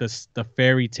like the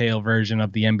fairy tale version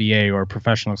of the NBA or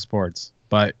professional sports,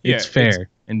 but it's fair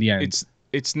in the end.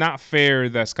 It's not fair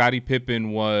that Scottie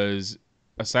Pippen was,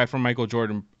 aside from Michael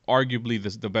Jordan, arguably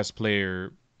the best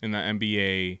player in the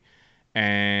NBA,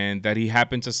 and that he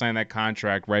happened to sign that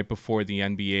contract right before the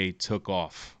NBA took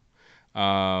off.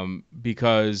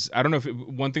 Because I don't know if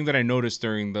one thing that I noticed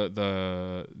during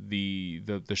the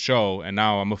show, and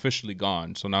now I'm officially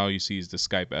gone, so now you see is the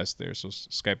Skype S there, so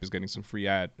Skype is getting some free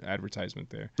advertisement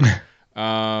there.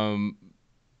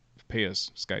 Pay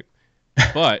us, Skype.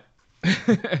 But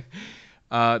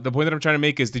the point that I'm trying to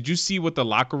make is, did you see what the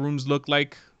locker rooms look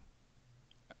like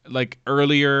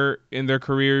earlier in their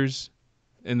careers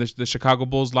in the Chicago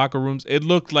Bulls locker rooms? It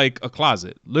looked like a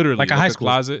closet, literally like a high school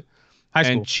closet. High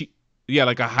school. Yeah,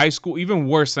 like a high school, even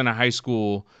worse than a high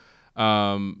school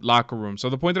locker room. So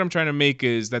the point that I'm trying to make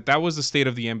is that was the state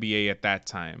of the NBA at that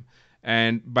time.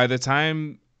 And by the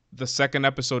time the second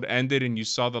episode ended and you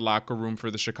saw the locker room for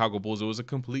the Chicago Bulls, it was a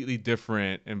completely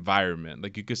different environment.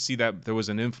 Like you could see that there was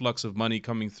an influx of money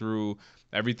coming through.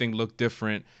 Everything looked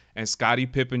different. And Scottie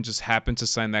Pippen just happened to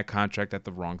sign that contract at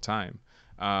the wrong time.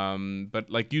 But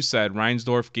like you said,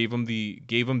 Reinsdorf gave him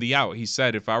the out. He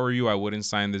said, if I were you, I wouldn't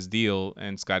sign this deal.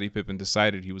 And Scottie Pippen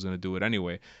decided he was going to do it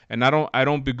anyway. And I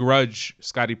don't begrudge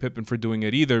Scottie Pippen for doing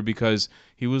it either, because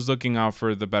he was looking out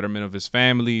for the betterment of his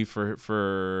family,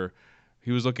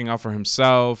 he was looking out for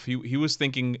himself. He was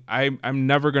thinking, I'm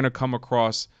never going to come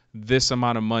across this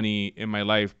amount of money in my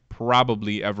life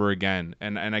probably ever again.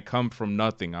 And I come from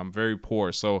nothing. I'm very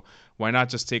poor. So why not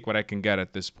just take what I can get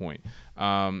at this point?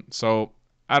 So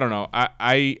I don't know.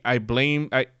 I blame.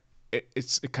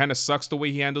 It kind of sucks the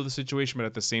way he handled the situation, but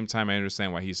at the same time, I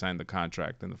understand why he signed the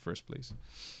contract in the first place.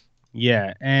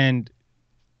 Yeah, and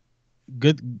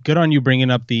good on you bringing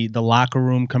up the locker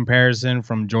room comparison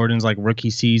from Jordan's like rookie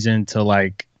season to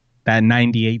like that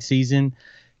 '98 season.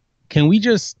 Can we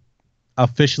just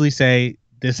officially say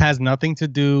this has nothing to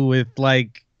do with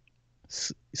like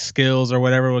skills or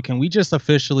whatever? But can we just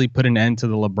officially put an end to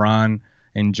the LeBron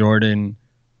and Jordan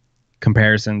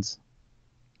comparisons?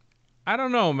 I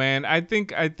don't know, man. I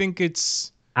think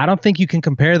it's. I don't think you can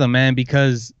compare them, man,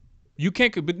 because you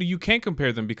can't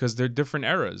compare them because they're different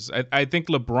eras. I think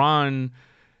LeBron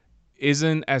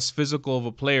isn't as physical of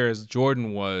a player as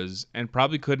Jordan was, and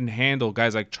probably couldn't handle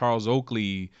guys like Charles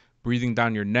Oakley breathing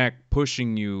down your neck,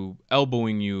 pushing you,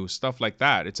 elbowing you, stuff like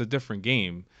that. It's a different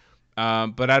game.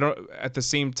 But I don't. At the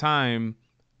same time,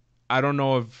 I don't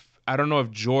know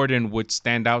if Jordan would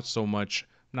stand out so much.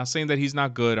 I'm not saying that he's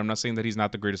not good. I'm not saying that he's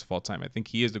not the greatest of all time. I think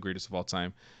he is the greatest of all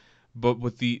time. But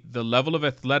with the level of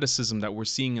athleticism that we're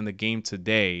seeing in the game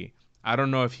today, I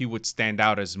don't know if he would stand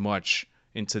out as much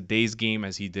in today's game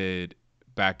as he did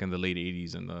back in the late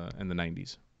 80s and the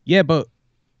 90s. Yeah, but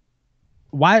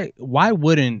why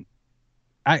wouldn't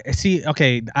I see?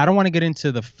 Okay, I don't want to get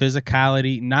into the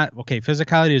physicality.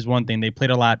 Physicality is one thing. They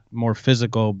played a lot more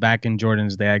physical back in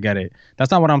Jordan's day. I get it.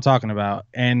 That's not what I'm talking about.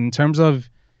 And in terms of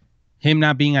him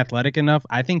not being athletic enough,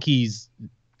 I think he's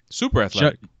super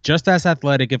athletic, just as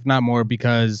athletic, if not more,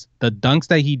 because the dunks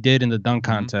that he did in the dunk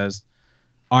contest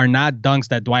are not dunks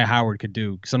that Dwight Howard could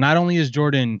do. So not only is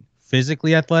Jordan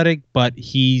physically athletic, but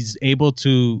he's able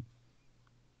to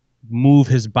move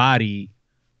his body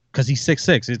because he's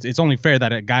 6'6". It's only fair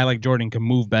that a guy like Jordan can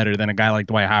move better than a guy like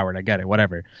Dwight Howard. I get it,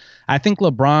 whatever. I think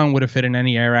LeBron would have fit in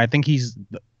any era. I think he's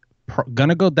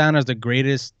gonna go down as the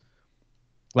greatest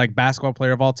like basketball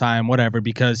player of all time, whatever,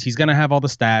 because he's going to have all the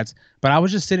stats. But I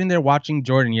was just sitting there watching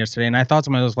Jordan yesterday, and I thought to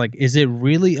myself, like, is it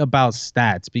really about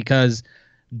stats? Because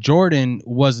Jordan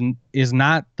is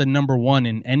not the number one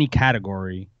in any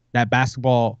category that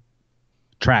basketball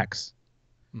tracks.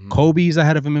 Kobe's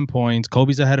ahead of him in points.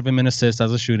 Kobe's ahead of him in assists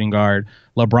as a shooting guard.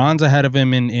 LeBron's ahead of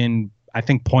him in I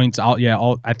think points out.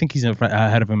 Yeah, I think he's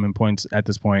ahead of him in points at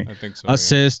this point. I think so.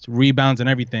 Assists, rebounds, and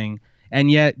everything. And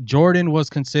yet Jordan was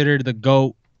considered the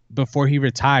GOAT before he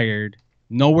retired.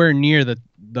 Nowhere near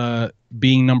the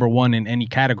being number one in any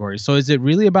category. So is it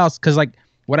really about, because like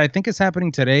what I think is happening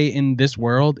today in this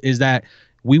world is that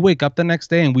we wake up the next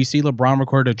day and we see LeBron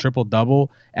record a triple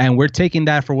double, and we're taking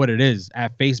that for what it is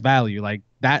at face value. Like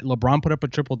that LeBron put up a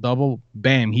triple double,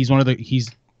 bam, he's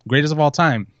greatest of all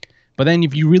time. But then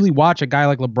if you really watch a guy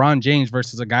like LeBron James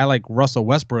versus a guy like Russell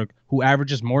Westbrook, who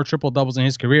averages more triple doubles in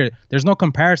his career, there's no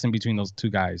comparison between those two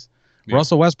guys. Yeah.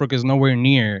 Russell Westbrook is nowhere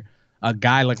near a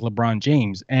guy like LeBron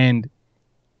James. And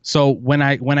so when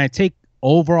I take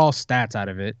overall stats out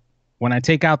of it, when I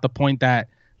take out the point that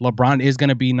LeBron is going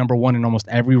to be number one in almost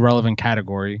every relevant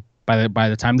category by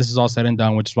the time this is all said and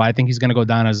done, which is why I think he's going to go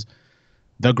down as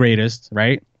the greatest,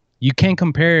 right? You can't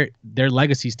compare their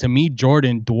legacies. To me,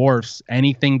 Jordan dwarfs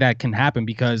anything that can happen,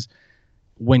 because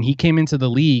when he came into the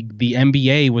league, the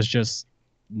NBA was just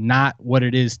not what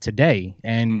it is today.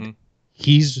 And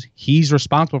he's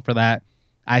responsible for that.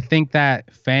 I think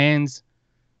that fans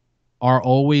are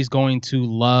always going to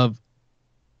love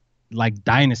like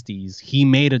dynasties. He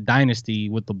made a dynasty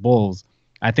with the Bulls.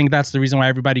 I think that's the reason why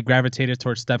everybody gravitated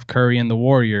towards Steph Curry and the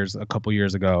Warriors a couple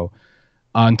years ago,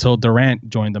 until Durant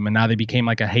joined them, and now they became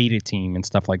like a hated team and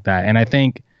stuff like that. And I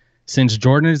think since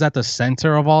Jordan is at the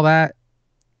center of all that,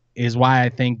 is why I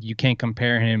think you can't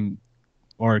compare him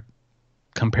or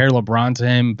compare LeBron to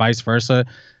him, vice versa.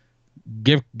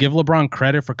 Give LeBron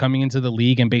credit for coming into the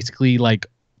league and basically like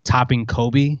topping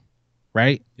Kobe,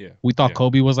 right? Yeah. We thought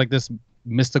Kobe was like this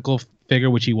mystical figure,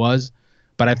 which he was,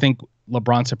 but I think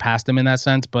LeBron surpassed him in that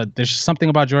sense. But there's something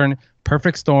about Jordan,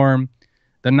 perfect storm,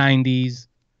 the 90s.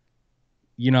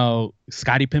 You know,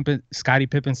 Scottie Pippen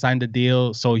signed the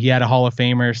deal, so he had a Hall of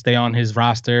Famer stay on his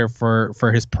roster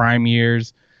for his prime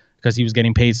years because he was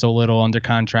getting paid so little under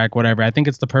contract, whatever. I think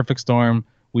it's the perfect storm.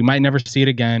 We might never see it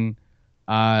again.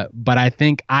 But I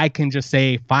think I can just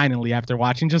say finally, after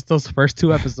watching just those first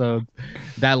two episodes,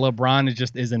 that LeBron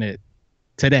just isn't it.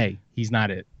 Today, he's not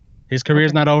it. His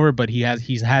career's not over, but he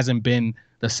hasn't been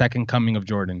the second coming of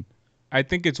Jordan. I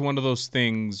think it's one of those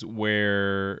things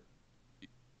where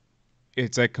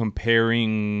it's like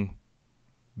comparing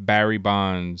Barry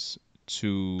Bonds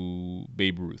to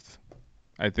Babe Ruth.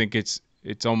 I think it's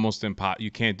almost impossible.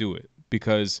 You can't do it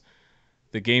because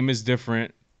the game is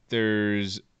different.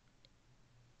 There's,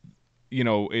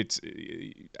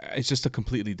 it's just a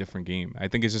completely different game. I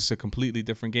think it's just a completely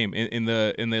different game. In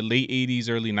the late 80s,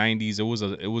 early 90s,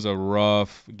 it was a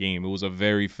rough game. It was a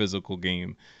very physical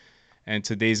game. And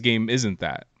today's game isn't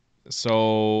that.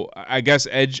 So I guess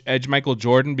edge Michael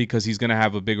Jordan, because he's going to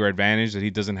have a bigger advantage that he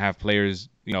doesn't have players,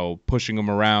 pushing him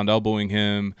around, elbowing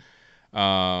him,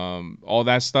 all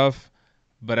that stuff.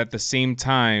 But at the same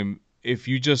time, if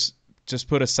you just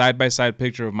put a side-by-side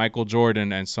picture of Michael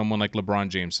Jordan and someone like LeBron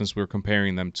James, since we're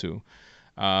comparing them to,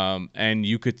 and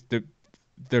you could,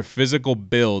 their physical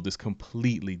build is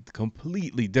completely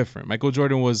different. Michael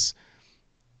Jordan was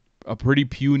a pretty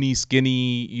puny,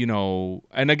 skinny,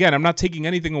 and again, I'm not taking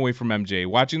anything away from MJ.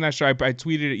 Watching that show, I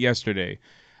tweeted it yesterday.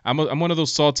 I'm one of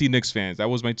those salty Knicks fans. That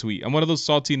was my tweet. I'm one of those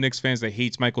salty Knicks fans that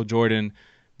hates Michael Jordan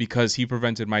because he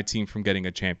prevented my team from getting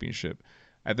a championship.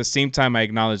 At the same time, I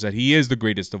acknowledge that he is the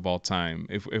greatest of all time.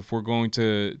 If we're going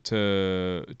to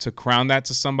crown that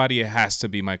to somebody, it has to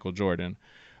be Michael Jordan.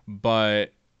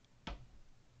 But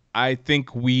I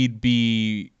think we'd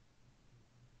be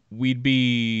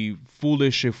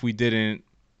foolish if we didn't.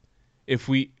 If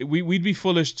we'd be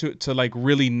foolish to like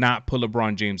really not put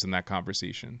LeBron James in that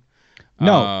conversation.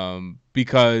 No,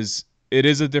 because it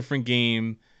is a different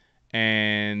game,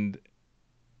 and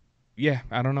yeah,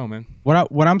 I don't know, man.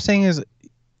 What I'm saying is,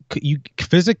 you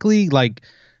physically, like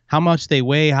how much they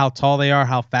weigh, how tall they are,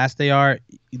 how fast they are.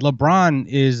 LeBron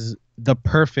is the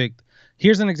perfect.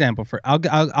 Here's an example for.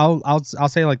 I'll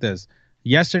say it like this.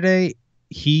 Yesterday,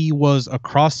 he was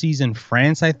across seas in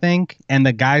France, I think, and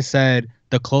the guy said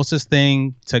the closest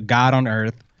thing to God on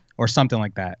earth or something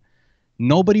like that.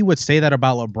 Nobody would say that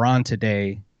about LeBron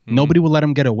today. Mm-hmm. Nobody would let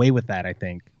him get away with that, I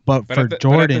think. But for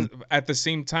Jordan, at the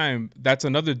same time, that's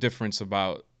another difference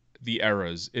about the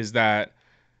eras, is that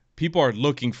people are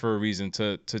looking for a reason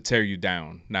to tear you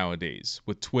down nowadays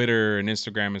with Twitter and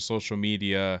Instagram and social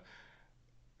media.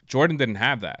 Jordan didn't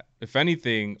have that. If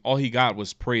anything, all he got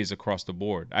was praise across the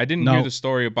board. I didn't hear the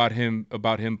story about him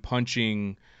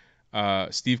punching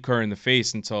Steve Kerr in the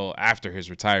face until after his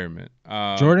retirement.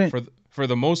 Jordan, For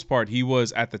the most part, he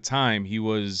was at the time he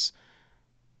was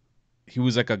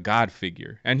like a god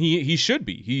figure, and he should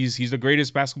be. He's the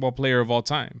greatest basketball player of all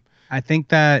time. I think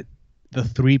that the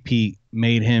three-peat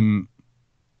made him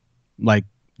like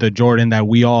the Jordan that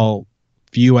we all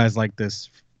view as like this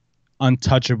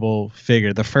untouchable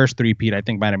figure. The first three-peat I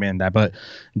think might have been that, but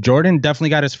Jordan definitely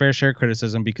got his fair share of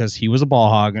criticism because he was a ball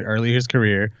hog early in his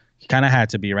career. He kind of had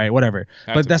to be, right? Whatever.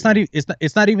 But that's not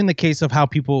it's not even the case of how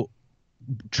people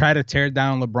try to tear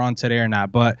down LeBron today or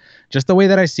not. But just the way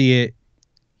that I see it,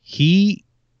 he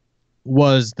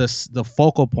was the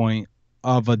focal point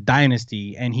of a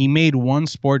dynasty, and he made one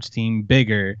sports team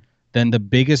bigger than the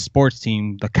biggest sports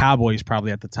team, the Cowboys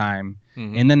probably at the time,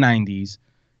 in the 90s.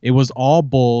 It was all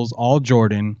Bulls, all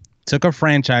Jordan, took a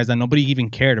franchise that nobody even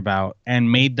cared about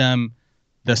and made them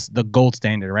the gold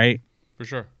standard, right? For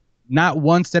sure. Not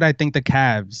once did I think the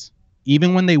Cavs,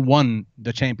 even when they won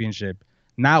the championship,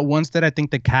 not once did I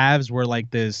think the Cavs were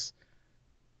like this.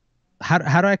 How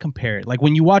do I compare it? Like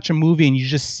when you watch a movie and you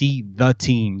just see the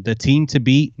team to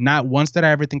beat, not once did I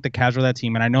ever think the Cavs were that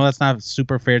team. And I know that's not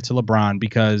super fair to LeBron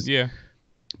because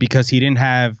he didn't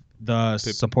have the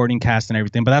supporting cast and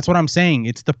everything. But that's what I'm saying.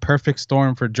 It's the perfect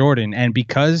storm for Jordan. And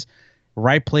because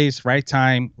right place, right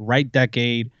time, right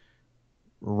decade,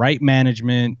 right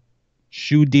management,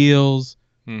 shoe deals,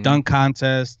 dunk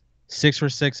contest, 6 for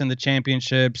 6 in the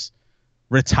championships,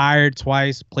 retired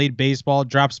twice, played baseball,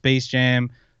 dropped Space Jam,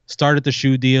 started the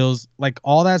shoe deals, like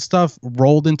all that stuff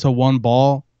rolled into one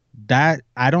ball. That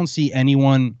I don't see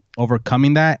anyone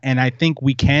overcoming that. And I think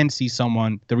we can see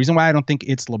someone. The reason why I don't think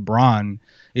it's LeBron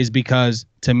is because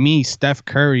to me, Steph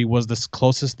Curry was the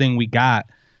closest thing we got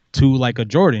to like a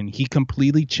Jordan. He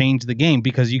completely changed the game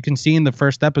because you can see in the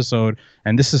first episode,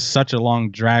 and this is such a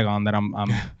long drag on that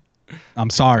I'm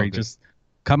sorry. Just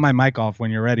cut my mic off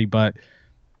when you're ready. But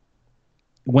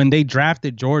when they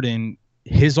drafted Jordan,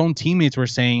 his own teammates were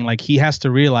saying like he has to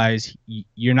realize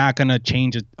you're not going to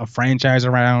change a franchise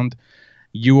around.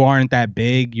 You aren't that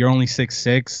big. You're only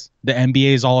 6'6". The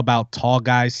NBA is all about tall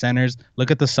guys, centers.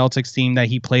 Look at the Celtics team that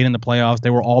he played in the playoffs. They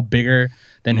were all bigger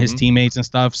than his teammates and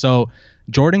stuff. So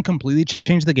Jordan completely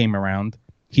changed the game around.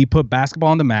 He put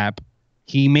basketball on the map.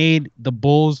 He made the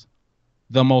Bulls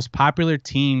the most popular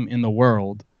team in the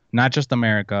world, not just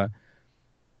America.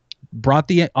 Brought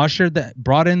in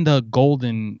the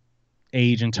golden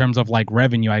age in terms of like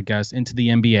revenue, I guess, into the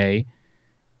NBA.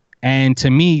 And to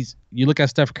me, you look at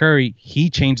Steph Curry, he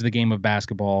changed the game of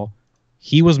basketball.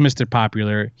 He was Mr.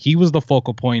 Popular. He was the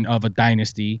focal point of a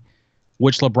dynasty,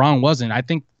 which LeBron wasn't. I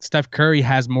think Steph Curry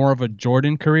has more of a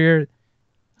Jordan career,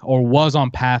 or was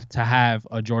on path to have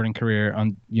a Jordan career.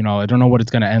 I don't know what it's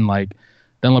going to end like,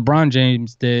 than LeBron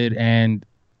James did. And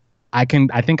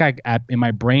in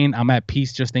my brain, I'm at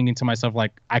peace just thinking to myself,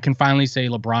 like, I can finally say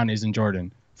LeBron isn't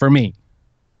Jordan for me.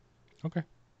 Okay.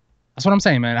 That's what I'm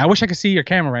saying, man. I wish I could see your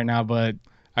camera right now, but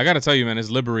I got to tell you, man,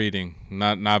 it's liberating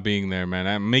not being there, man.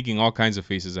 I'm making all kinds of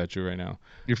faces at you right now.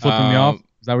 You're flipping me off?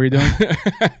 Is that what you're doing?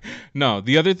 No.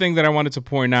 The other thing that I wanted to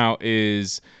point out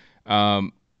is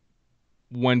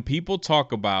when people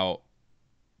talk about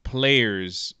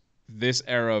players this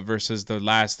era versus the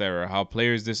last era, how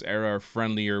players this era are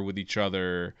friendlier with each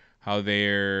other, how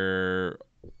they're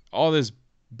all this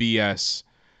BS.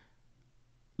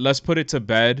 Let's put it to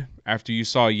bed after you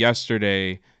saw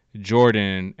yesterday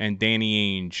Jordan and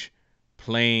Danny Ainge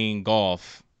playing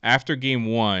golf after game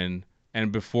 1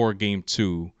 and before game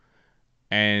 2.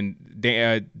 And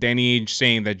Danny Ainge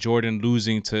saying that Jordan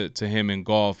losing to him in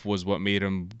golf was what made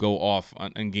him go off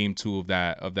in game 2 of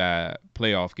that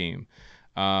playoff game.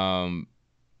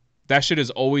 That shit has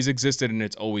always existed and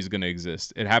it's always going to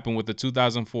exist. It happened with the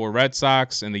 2004 Red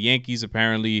Sox and the Yankees.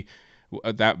 Apparently,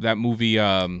 that movie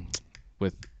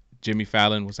with Jimmy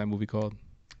Fallon, what's that movie called?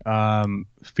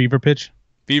 Fever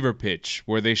Pitch,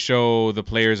 where they show the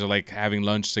players are like having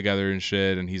lunch together and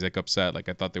shit, and he's like upset, like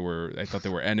I thought they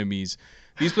were enemies.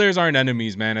 These players aren't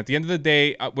enemies, man. At the end of the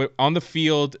day, on the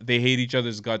field, they hate each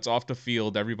other's guts. Off the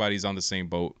field, everybody's on the same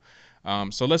boat.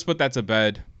 So let's put that to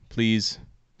bed, please.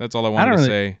 That's all I wanted to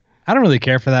say. I don't really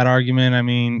care for that argument. I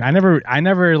mean, I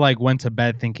never like went to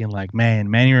bed thinking like, man,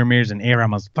 Manny Ramirez and A-Rod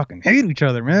must fucking hate each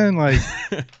other, man. Like,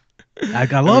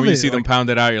 I love it. You see them pound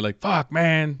it out, you're like, fuck,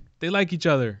 man, they like each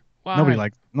other. Why?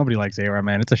 Nobody likes A-Rod,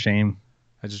 man. It's a shame.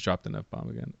 I just dropped an F-bomb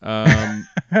again.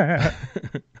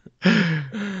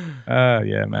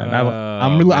 Yeah, man.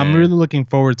 I'm really looking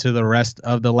forward to the rest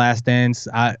of The Last Dance.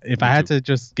 If I had to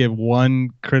just give one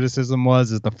criticism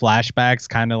is the flashbacks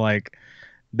kind of like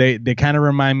they kind of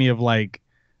remind me of like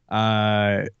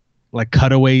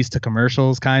cutaways to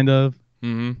commercials kind of.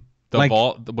 Mm-hmm. The like,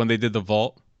 vault when they did the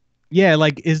vault. yeah,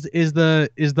 like is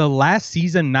the last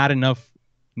season not enough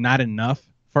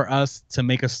for us to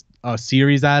make a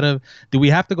series out of? Do we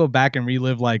have to go back and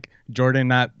relive like Jordan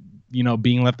not,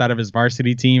 being left out of his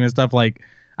varsity team and stuff? Like,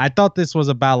 I thought this was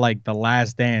about like the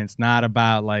last dance, not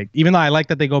about like, even though I like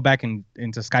that they go back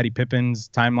into Scottie Pippen's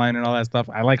timeline and all that stuff.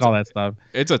 I like all that stuff.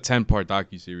 It's a 10-part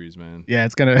docuseries, man. Yeah,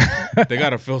 it's gonna They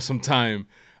gotta fill some time.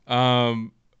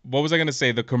 What was I gonna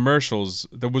say? The commercials.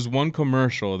 There was one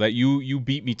commercial that you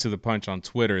beat me to the punch on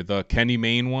Twitter. The Kenny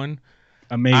Mayne one.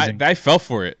 amazing. I fell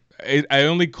for it. I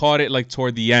only caught it like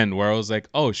toward the end where I was like,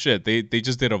 oh shit, they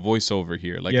just did a voiceover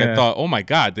here. Like I Yeah. thought, oh my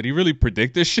god, did he really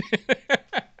predict this shit?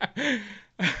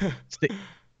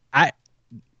 I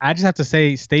I just have to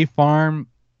say, State Farm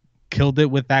killed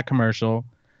it with that commercial.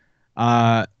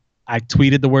 I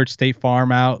tweeted the word State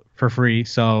Farm out for free,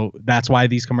 so that's why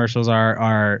these commercials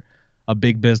are a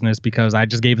big business, because I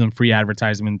just gave them free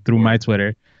advertisement through my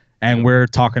Twitter, and we're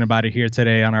talking about it here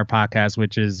today on our podcast,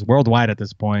 which is worldwide at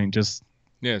this point. Just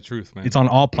Yeah, truth, man. it's on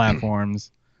all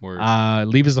platforms. Word.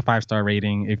 Leave us a 5-star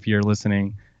rating if you're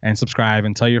listening, and subscribe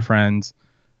and tell your friends.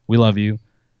 We love you.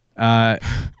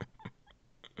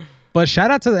 But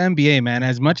shout out to the NBA, man.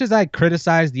 As much as I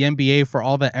criticize the NBA for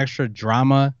all the extra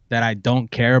drama that I don't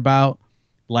care about,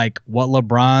 like what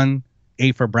LeBron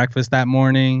ate for breakfast that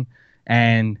morning,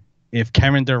 and if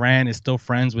Kevin Durant is still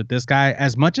friends with this guy,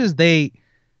 as much as they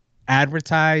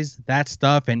advertise that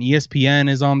stuff and ESPN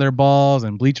is on their balls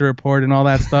and Bleacher Report and all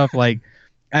that stuff, like,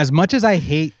 as much as I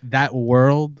hate that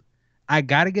world, I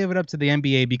got to give it up to the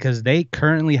NBA, because they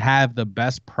currently have the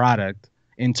best product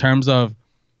in terms of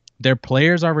their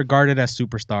players are regarded as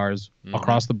superstars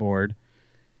across the board.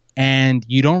 And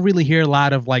you don't really hear a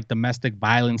lot of like domestic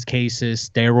violence cases,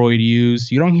 steroid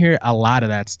use. You don't hear a lot of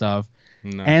that stuff.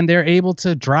 No. And they're able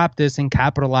to drop this and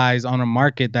capitalize on a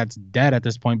market that's dead at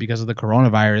this point because of the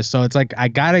coronavirus. So it's like, I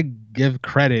got to give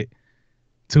credit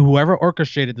to whoever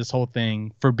orchestrated this whole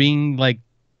thing for being like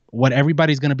what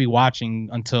everybody's going to be watching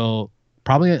until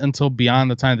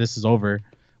beyond the time this is over.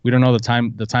 We don't know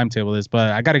the timetable is, but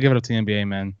I got to give it up to the NBA,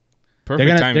 man.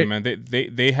 Perfect timing, man.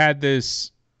 They had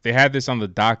this on the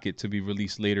docket to be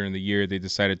released later in the year. They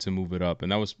decided to move it up,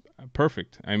 and that was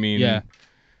perfect. I mean, yeah.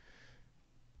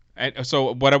 And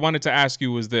so what I wanted to ask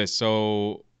you was this.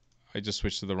 So I just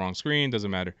switched to the wrong screen.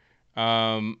 Doesn't matter.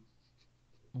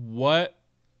 What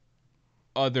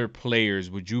other players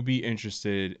would you be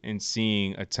interested in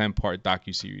seeing a 10-part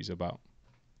docuseries about?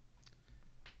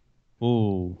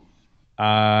 Ooh,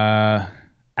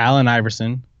 Allen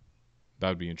Iverson. That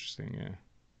would be interesting, yeah.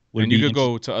 And you could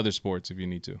go to other sports if you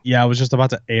need to. Yeah, I was just about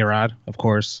to A-Rod, of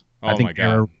course. Oh my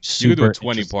god, you could do a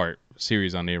 20-part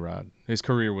series on A-Rod. His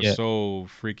career was so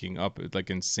freaking up,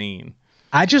 like insane.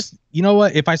 I just, you know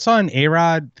what? If I saw an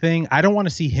A-Rod thing, I don't want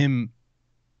to see him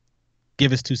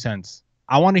give his 2 cents.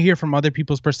 I want to hear from other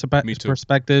people's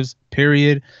perspectives,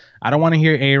 period. I don't want to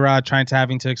hear A-Rod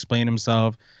having to explain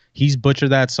himself. He's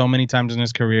butchered that so many times in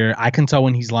his career. I can tell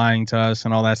when he's lying to us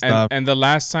and all that stuff. And the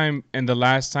last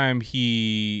time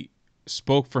he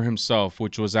spoke for himself,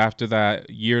 which was after that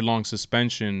year-long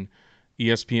suspension,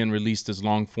 ESPN released this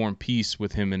long-form piece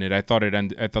with him in it. I thought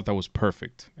that was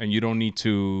perfect. And you don't need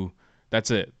to.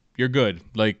 That's it. You're good.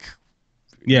 Like,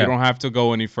 you don't have to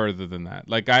go any further than that.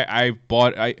 Like I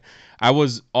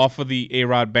was off of the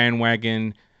A-Rod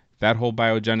bandwagon. That whole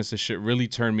biogenesis shit really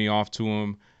turned me off to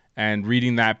him. And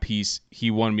reading that piece,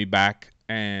 he won me back,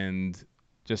 and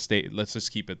let's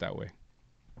just keep it that way.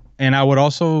 And I would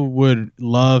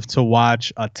love to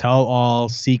watch a tell-all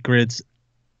secrets,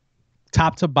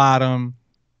 top to bottom.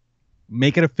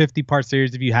 Make it a 50-part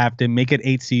series if you have to. Make it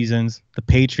 8 seasons. The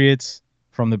Patriots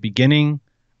from the beginning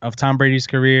of Tom Brady's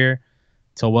career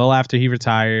till well after he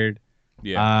retired.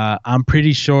 Yeah. I'm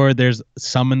pretty sure there's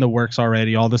some in the works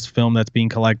already. All this film that's being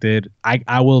collected.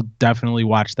 I will definitely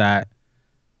watch that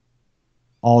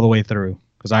all the way through,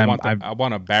 because I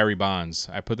want a Barry Bonds.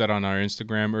 I put that on our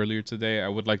Instagram earlier today. I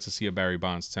would like to see a Barry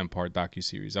Bonds 10-part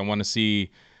docuseries. I want to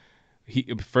see.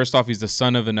 First off, he's the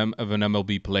son of an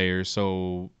MLB player,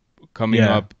 so coming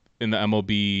up in the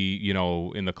MLB,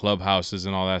 in the clubhouses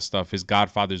and all that stuff. His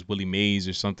godfather's Willie Mays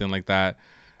or something like that.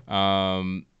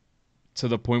 To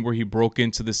the point where he broke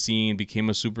into the scene, became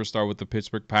a superstar with the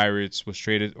Pittsburgh Pirates, was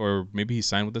traded, or maybe he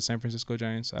signed with the San Francisco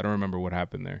Giants. I don't remember what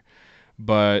happened there,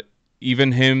 but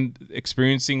even him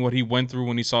experiencing what he went through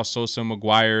when he saw Sosa and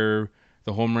McGwire,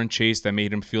 the home run chase that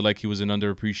made him feel like he was an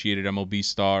underappreciated MLB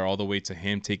star, all the way to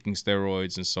him taking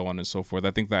steroids and so on and so forth.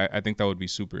 I think that would be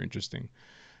super interesting.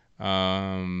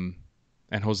 And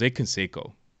Jose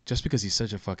Canseco, just because he's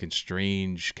such a fucking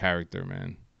strange character,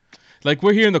 man. Like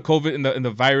we're here in the COVID in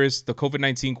the virus, the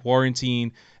COVID-19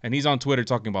 quarantine, and he's on Twitter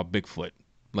talking about Bigfoot.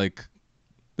 Like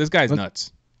this guy's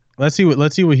nuts. Let's see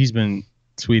what he's been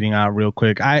tweeting out real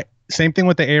quick. Same thing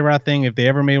with the A-Rod thing. If they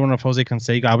ever made one of Jose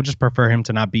Canseco, I would just prefer him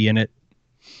to not be in it.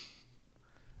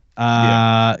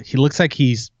 He looks like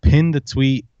he's pinned the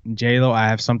tweet. J-Lo, I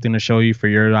have something to show you for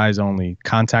your eyes only.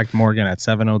 Contact Morgan at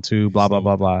 702, blah, blah,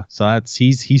 blah, blah. So that's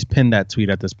he's pinned that tweet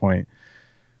at this point.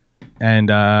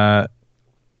 And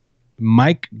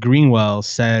Mike Greenwell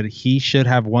said he should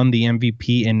have won the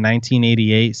MVP in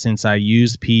 1988 since I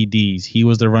used PDs. He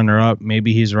was the runner-up.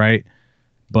 Maybe he's right.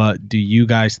 But do you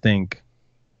guys think?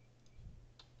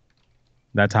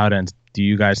 That's how it ends. Do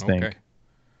you guys think? Okay.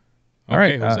 All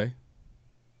right, Jose.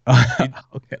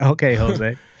 Okay,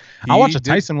 Jose. I'll watch a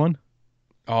Tyson one.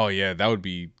 Oh yeah, that would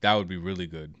be really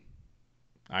good.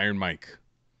 Iron Mike,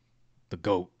 the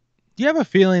GOAT. Do you have a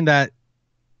feeling that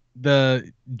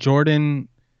the Jordan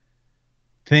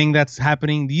thing that's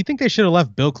happening, do you think they should have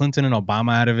left Bill Clinton and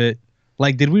Obama out of it?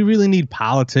 Like, did we really need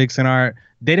politics in our?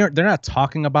 They're not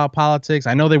talking about politics.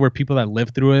 I know there were people that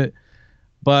lived through it,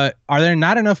 but are there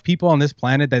not enough people on this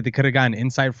planet that they could have gotten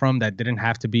insight from that didn't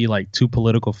have to be like two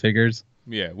political figures?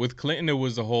 Yeah, with Clinton, it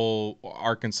was the whole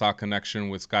Arkansas connection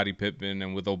with Scottie Pippen,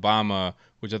 and with Obama,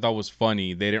 which I thought was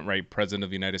funny, they didn't write President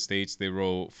of the United States. They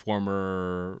wrote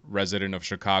former resident of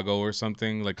Chicago or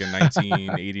something, like in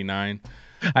 1989.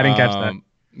 I didn't catch that.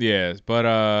 Yeah, but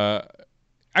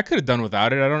I could have done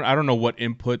without it. I don't know what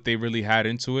input they really had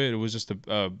into it. It was just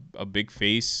a big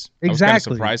face. Exactly. I was kind of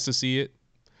surprised to see it.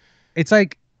 It's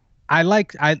like I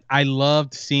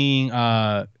loved seeing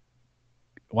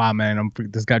wow, man,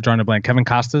 this guy drawing a blank. Kevin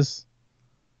Costas.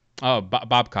 Oh,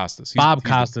 Bob Costas.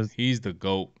 Costas. He's the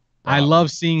GOAT. I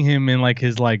love seeing him in like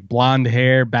his like blonde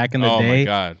hair back in the day. Oh my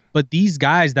God. But these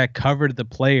guys that covered the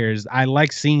players, I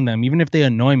like seeing them. Even if they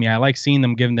annoy me, I like seeing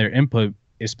them giving their input,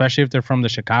 especially if they're from the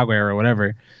Chicago area or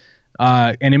whatever.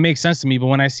 And it makes sense to me. But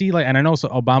when I see like, and I know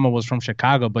Obama was from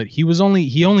Chicago, but he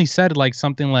only said like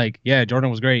something like, yeah, Jordan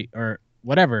was great or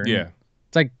whatever. Yeah. And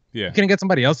it's like, yeah, you couldn't get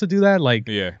somebody else to do that? Like,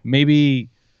 yeah, maybe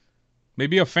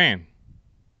a fan.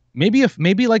 Maybe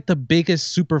like the biggest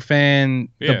super fan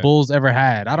the Bulls ever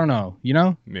had. I don't know, you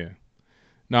know? Yeah.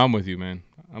 No, I'm with you, man.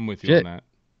 I'm with you on that.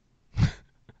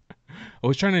 I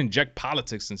was trying to inject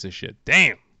politics into shit.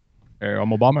 Damn. I'm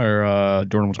Obama or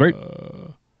Jordan was great.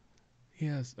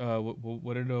 Yes.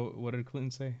 What did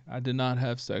Clinton say? I did not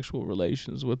have sexual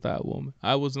relations with that woman.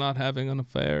 I was not having an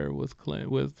affair with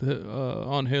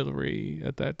on Hillary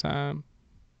at that time.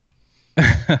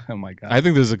 Oh my God. I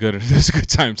think this is a good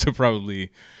time to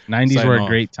probably 90s were a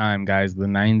great time, guys. The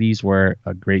 90s were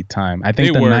a great time. I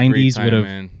think the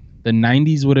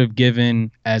 90s would have given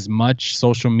as much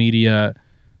social media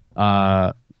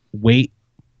weight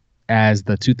as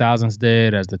the 2000s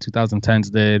did, as the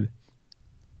 2010s did.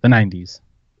 The 90s.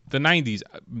 The 90s,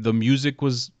 the music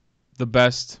was the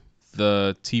best.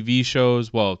 The TV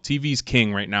shows, well, TV's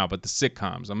king right now, but the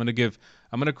sitcoms. I'm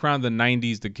gonna crown the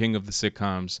 90s the king of the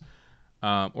sitcoms.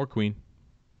 Or queen,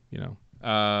 you know.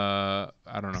 I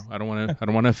don't know. I don't want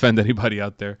to offend anybody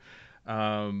out there.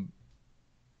 Yeah,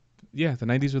 the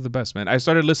 90s were the best, man. I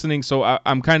started listening, so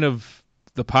I'm kind of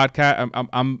the podcast.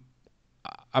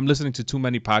 I'm listening to too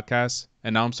many podcasts,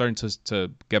 and now I'm starting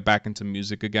to get back into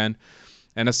music again.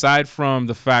 And aside from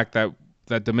the fact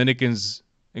that Dominicans,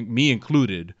 me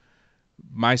included,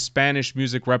 my Spanish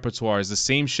music repertoire is the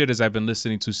same shit as I've been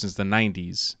listening to since the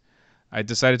 90s. I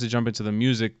decided to jump into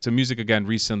music again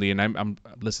recently, and I'm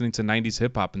listening to 90s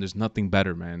hip hop, and there's nothing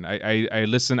better, man. I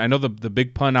listen. I know the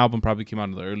Big Pun album probably came out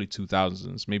in the early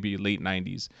 2000s, maybe late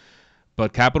 90s,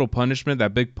 but Capital Punishment,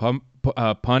 that Big Pun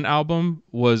album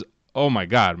was, oh my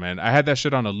God, man. I had that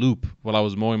shit on a loop while I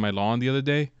was mowing my lawn the other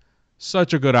day.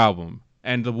 Such a good album.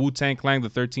 And the Wu-Tang Clan, the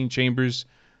 13 Chambers,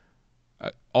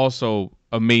 also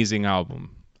amazing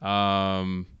album.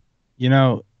 You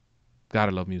know,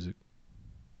 gotta love music.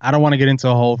 I don't want to get into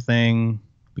a whole thing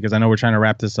because I know we're trying to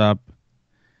wrap this up.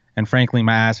 And frankly,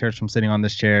 my ass hurts from sitting on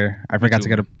this chair. I forgot to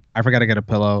get a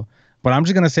pillow. But I'm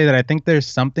just going to say that I think there's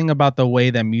something about the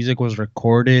way that music was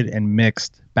recorded and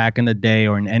mixed back in the day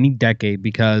or in any decade,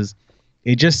 because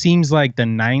it just seems like the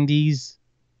 90s,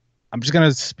 I'm just going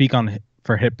to speak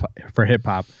for hip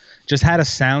hop, just had a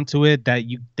sound to it that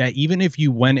even if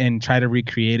you went and tried to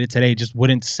recreate it today, it just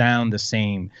wouldn't sound the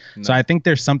same. No. So I think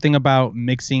there's something about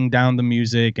mixing down the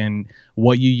music and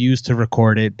what you use to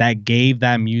record it that gave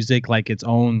that music like its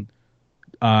own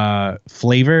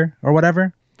flavor or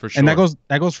whatever. For sure. And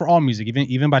that goes for all music,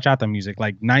 even bachata music.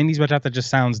 Like 90s bachata just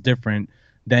sounds different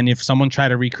than if someone tried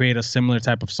to recreate a similar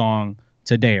type of song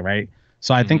today, right?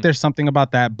 So I think there's something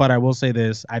about that, but I will say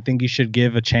this: I think you should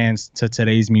give a chance to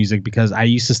today's music because I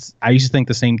used to think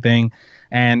the same thing,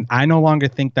 and I no longer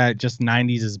think that just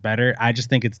 '90s is better. I just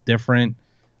think it's different,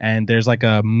 and there's like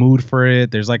a mood for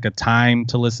it. There's like a time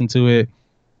to listen to it,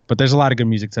 but there's a lot of good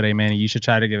music today, man. You should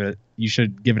try to give it. You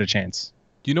should give it a chance.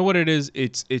 You know what it is?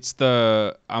 It's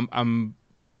the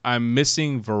I'm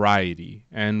missing variety,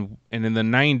 and in the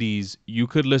 '90s you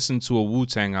could listen to a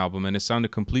Wu-Tang album and it sounded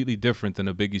completely different than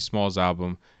a Biggie Smalls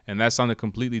album, and that sounded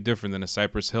completely different than a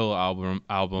Cypress Hill album,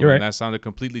 You're right. and that sounded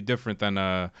completely different than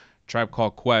a Tribe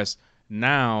Called Quest.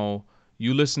 Now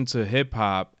you listen to hip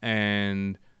hop,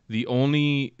 and the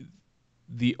only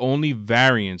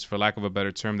variance, for lack of a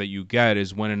better term, that you get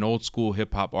is when an old school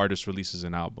hip hop artist releases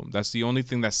an album. That's the only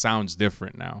thing that sounds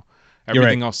different now.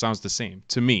 Everything else sounds the same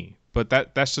to me, but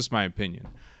that's just my opinion.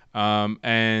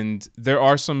 And there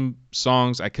are some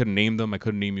songs, I couldn't name them. I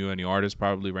couldn't name you any artists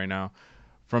probably right now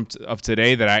of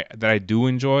today that I do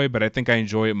enjoy, but I think I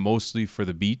enjoy it mostly for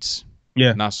the beats,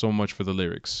 Yeah. not so much for the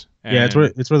lyrics. Yeah,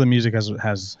 it's where the music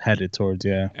has headed towards.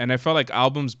 Yeah. And I felt like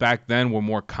albums back then were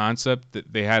more concept.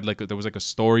 That they had there was like a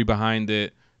story behind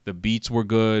it. The beats were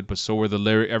good, but so were the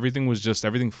lyric.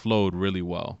 Everything flowed really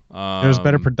well. There was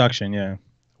better production. Yeah.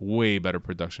 Way better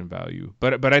production value.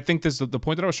 But I think the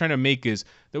point that I was trying to make is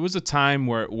there was a time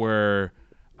where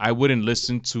I wouldn't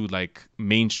listen to like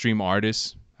mainstream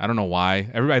artists. I don't know why.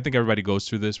 I think everybody goes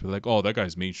through this. We're like, oh, that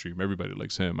guy's mainstream. Everybody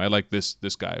likes him. I like this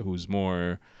guy who's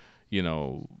more,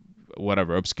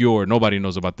 whatever, obscure. Nobody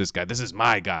knows about this guy. This is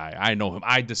my guy. I know him.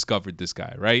 I discovered this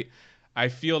guy, right? I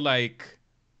feel like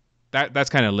that's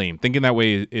kind of lame. Thinking that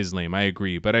way is lame. I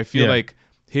agree. But I feel like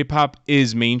hip hop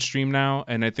is mainstream now.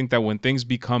 And I think that when things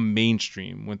become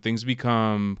mainstream, when things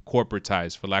become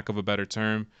corporatized, for lack of a better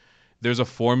term, there's a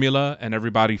formula and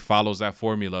everybody follows that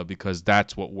formula because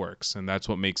that's what works and that's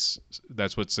what's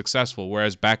successful.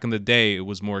 Whereas back in the day, it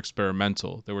was more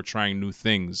experimental. They were trying new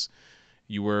things.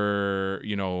 You were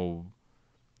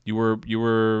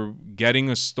getting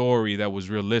a story that was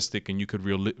realistic and you could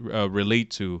relate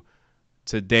to.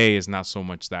 Today is not so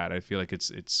much that. I feel like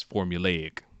it's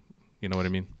formulaic. You know what I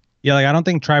mean? Yeah, like I don't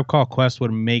think Tribe Called Quest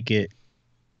would make it.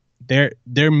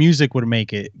 Their music would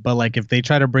make it, but like if they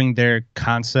try to bring their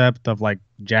concept of like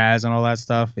jazz and all that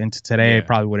stuff into today, it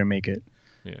probably wouldn't make it.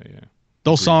 Yeah.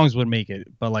 Those songs would make it,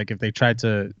 but like if they tried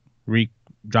to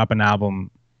drop an album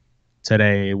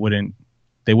today,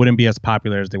 they wouldn't be as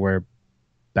popular as they were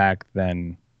back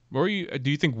then. Do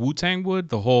you think Wu-Tang would?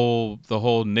 The whole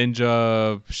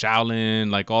ninja, Shaolin,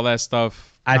 like all that stuff?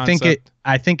 Concept?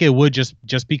 I think it would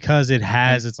just because it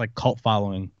has its like cult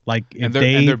following. Like and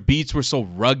their beats were so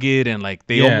rugged and like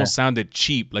they almost sounded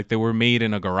cheap, like they were made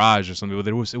in a garage or something. But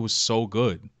it was so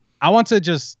good. I want to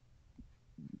just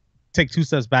take 2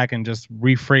 steps back and just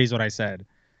rephrase what I said.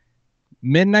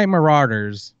 Midnight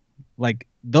Marauders, like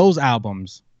those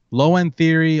albums, Low End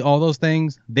Theory, all those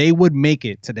things, they would make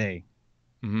it today.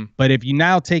 Mm-hmm. But if you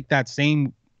now take that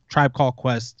same Tribe Called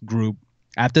Quest group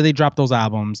after they dropped those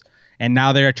albums, and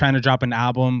now they're trying to drop an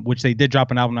album, which they did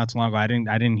drop an album not too long ago. I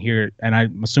didn't hear it, and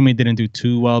I'm assuming it didn't do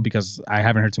too well because I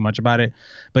haven't heard too much about it.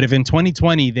 But if in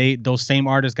 2020 those same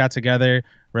artists got together,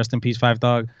 rest in peace, Five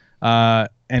Dog,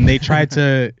 and they tried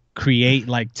to create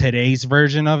like today's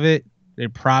version of it,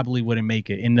 it probably wouldn't make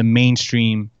it in the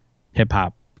mainstream hip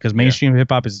hop because mainstream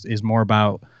hip hop is more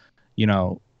about,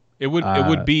 It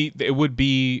would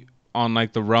be on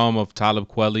like the realm of Talib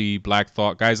Kweli, Black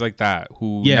Thought, guys like that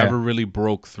who never really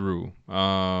broke through.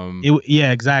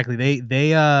 Exactly. They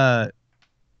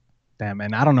damn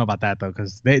man, I don't know about that though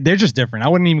because they're just different. I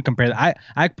wouldn't even compare that.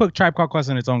 I put Tribe Called Quest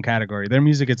in its own category. Their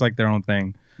music, it's like their own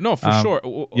thing. No, for sure.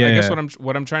 I guess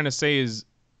what I'm trying to say is,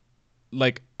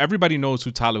 like, everybody knows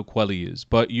who Talib Kweli is,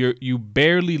 but you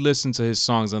barely listen to his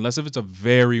songs unless if it's a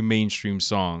very mainstream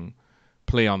song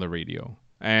play on the radio.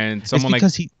 And someone like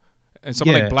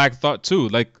Black Thought too.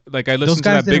 Like I listened to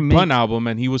that Big Pun album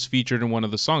and he was featured in one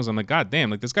of the songs. I'm like, God damn,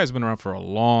 like this guy's been around for a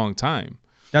long time.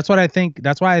 That's what I think.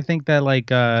 That's why I think that like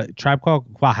Tribe Called.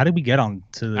 Wow, how did we get on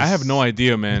to this? I have no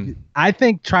idea, man. I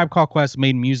think Tribe Called Quest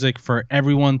made music for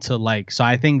everyone to like. So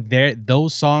I think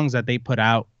those songs that they put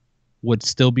out would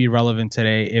still be relevant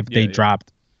today if they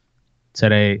dropped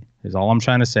today. Is all I'm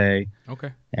trying to say.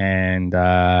 Okay. And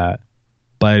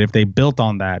but if they built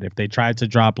on that, if they tried to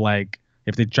jump on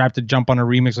a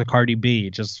remix of Cardi B,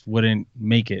 it just wouldn't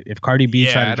make it. If Cardi B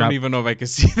tried to I don't even know if I can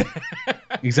see that.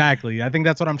 Exactly. I think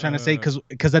that's what I'm trying to say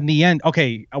because in the end,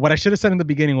 okay, what I should have said in the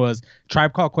beginning was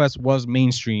Tribe Called Quest was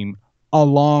mainstream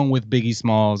along with Biggie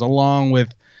Smalls, along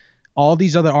with all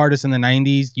these other artists in the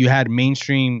 90s. You had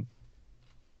mainstream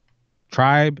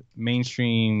Tribe,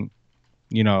 mainstream,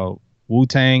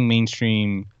 Wu-Tang,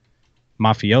 mainstream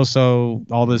mafioso,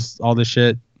 all this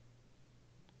shit.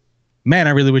 Man,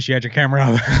 I really wish you had your camera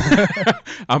out.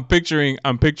 I'm picturing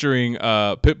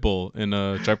Pitbull in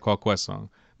a Tribe Called Quest song.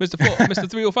 Mr. Mr.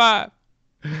 305.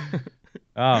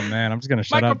 Oh man, I'm just gonna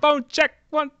shut Microphone up. check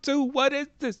 1 2. What is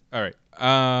this? All right.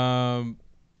 All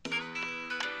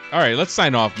right. Let's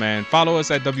sign off, man. Follow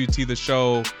us at WT the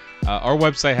Show. Our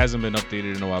website hasn't been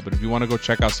updated in a while, but if you want to go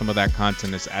check out some of that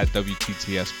content, it's at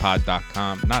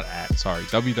WTTSpod.com. Not at, sorry,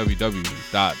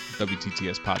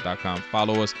 www.WTTSpod.com.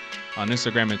 Follow us on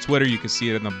Instagram and Twitter. You can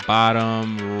see it in the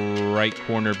bottom right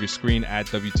corner of your screen at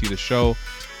WT the Show.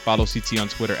 Follow CT on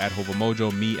Twitter at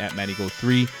Hovamojo, me at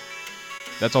Manigo3.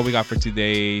 That's all we got for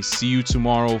today. See you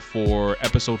tomorrow for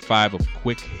episode 5 of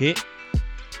Quick Hit.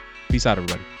 Peace out,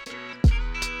 everybody.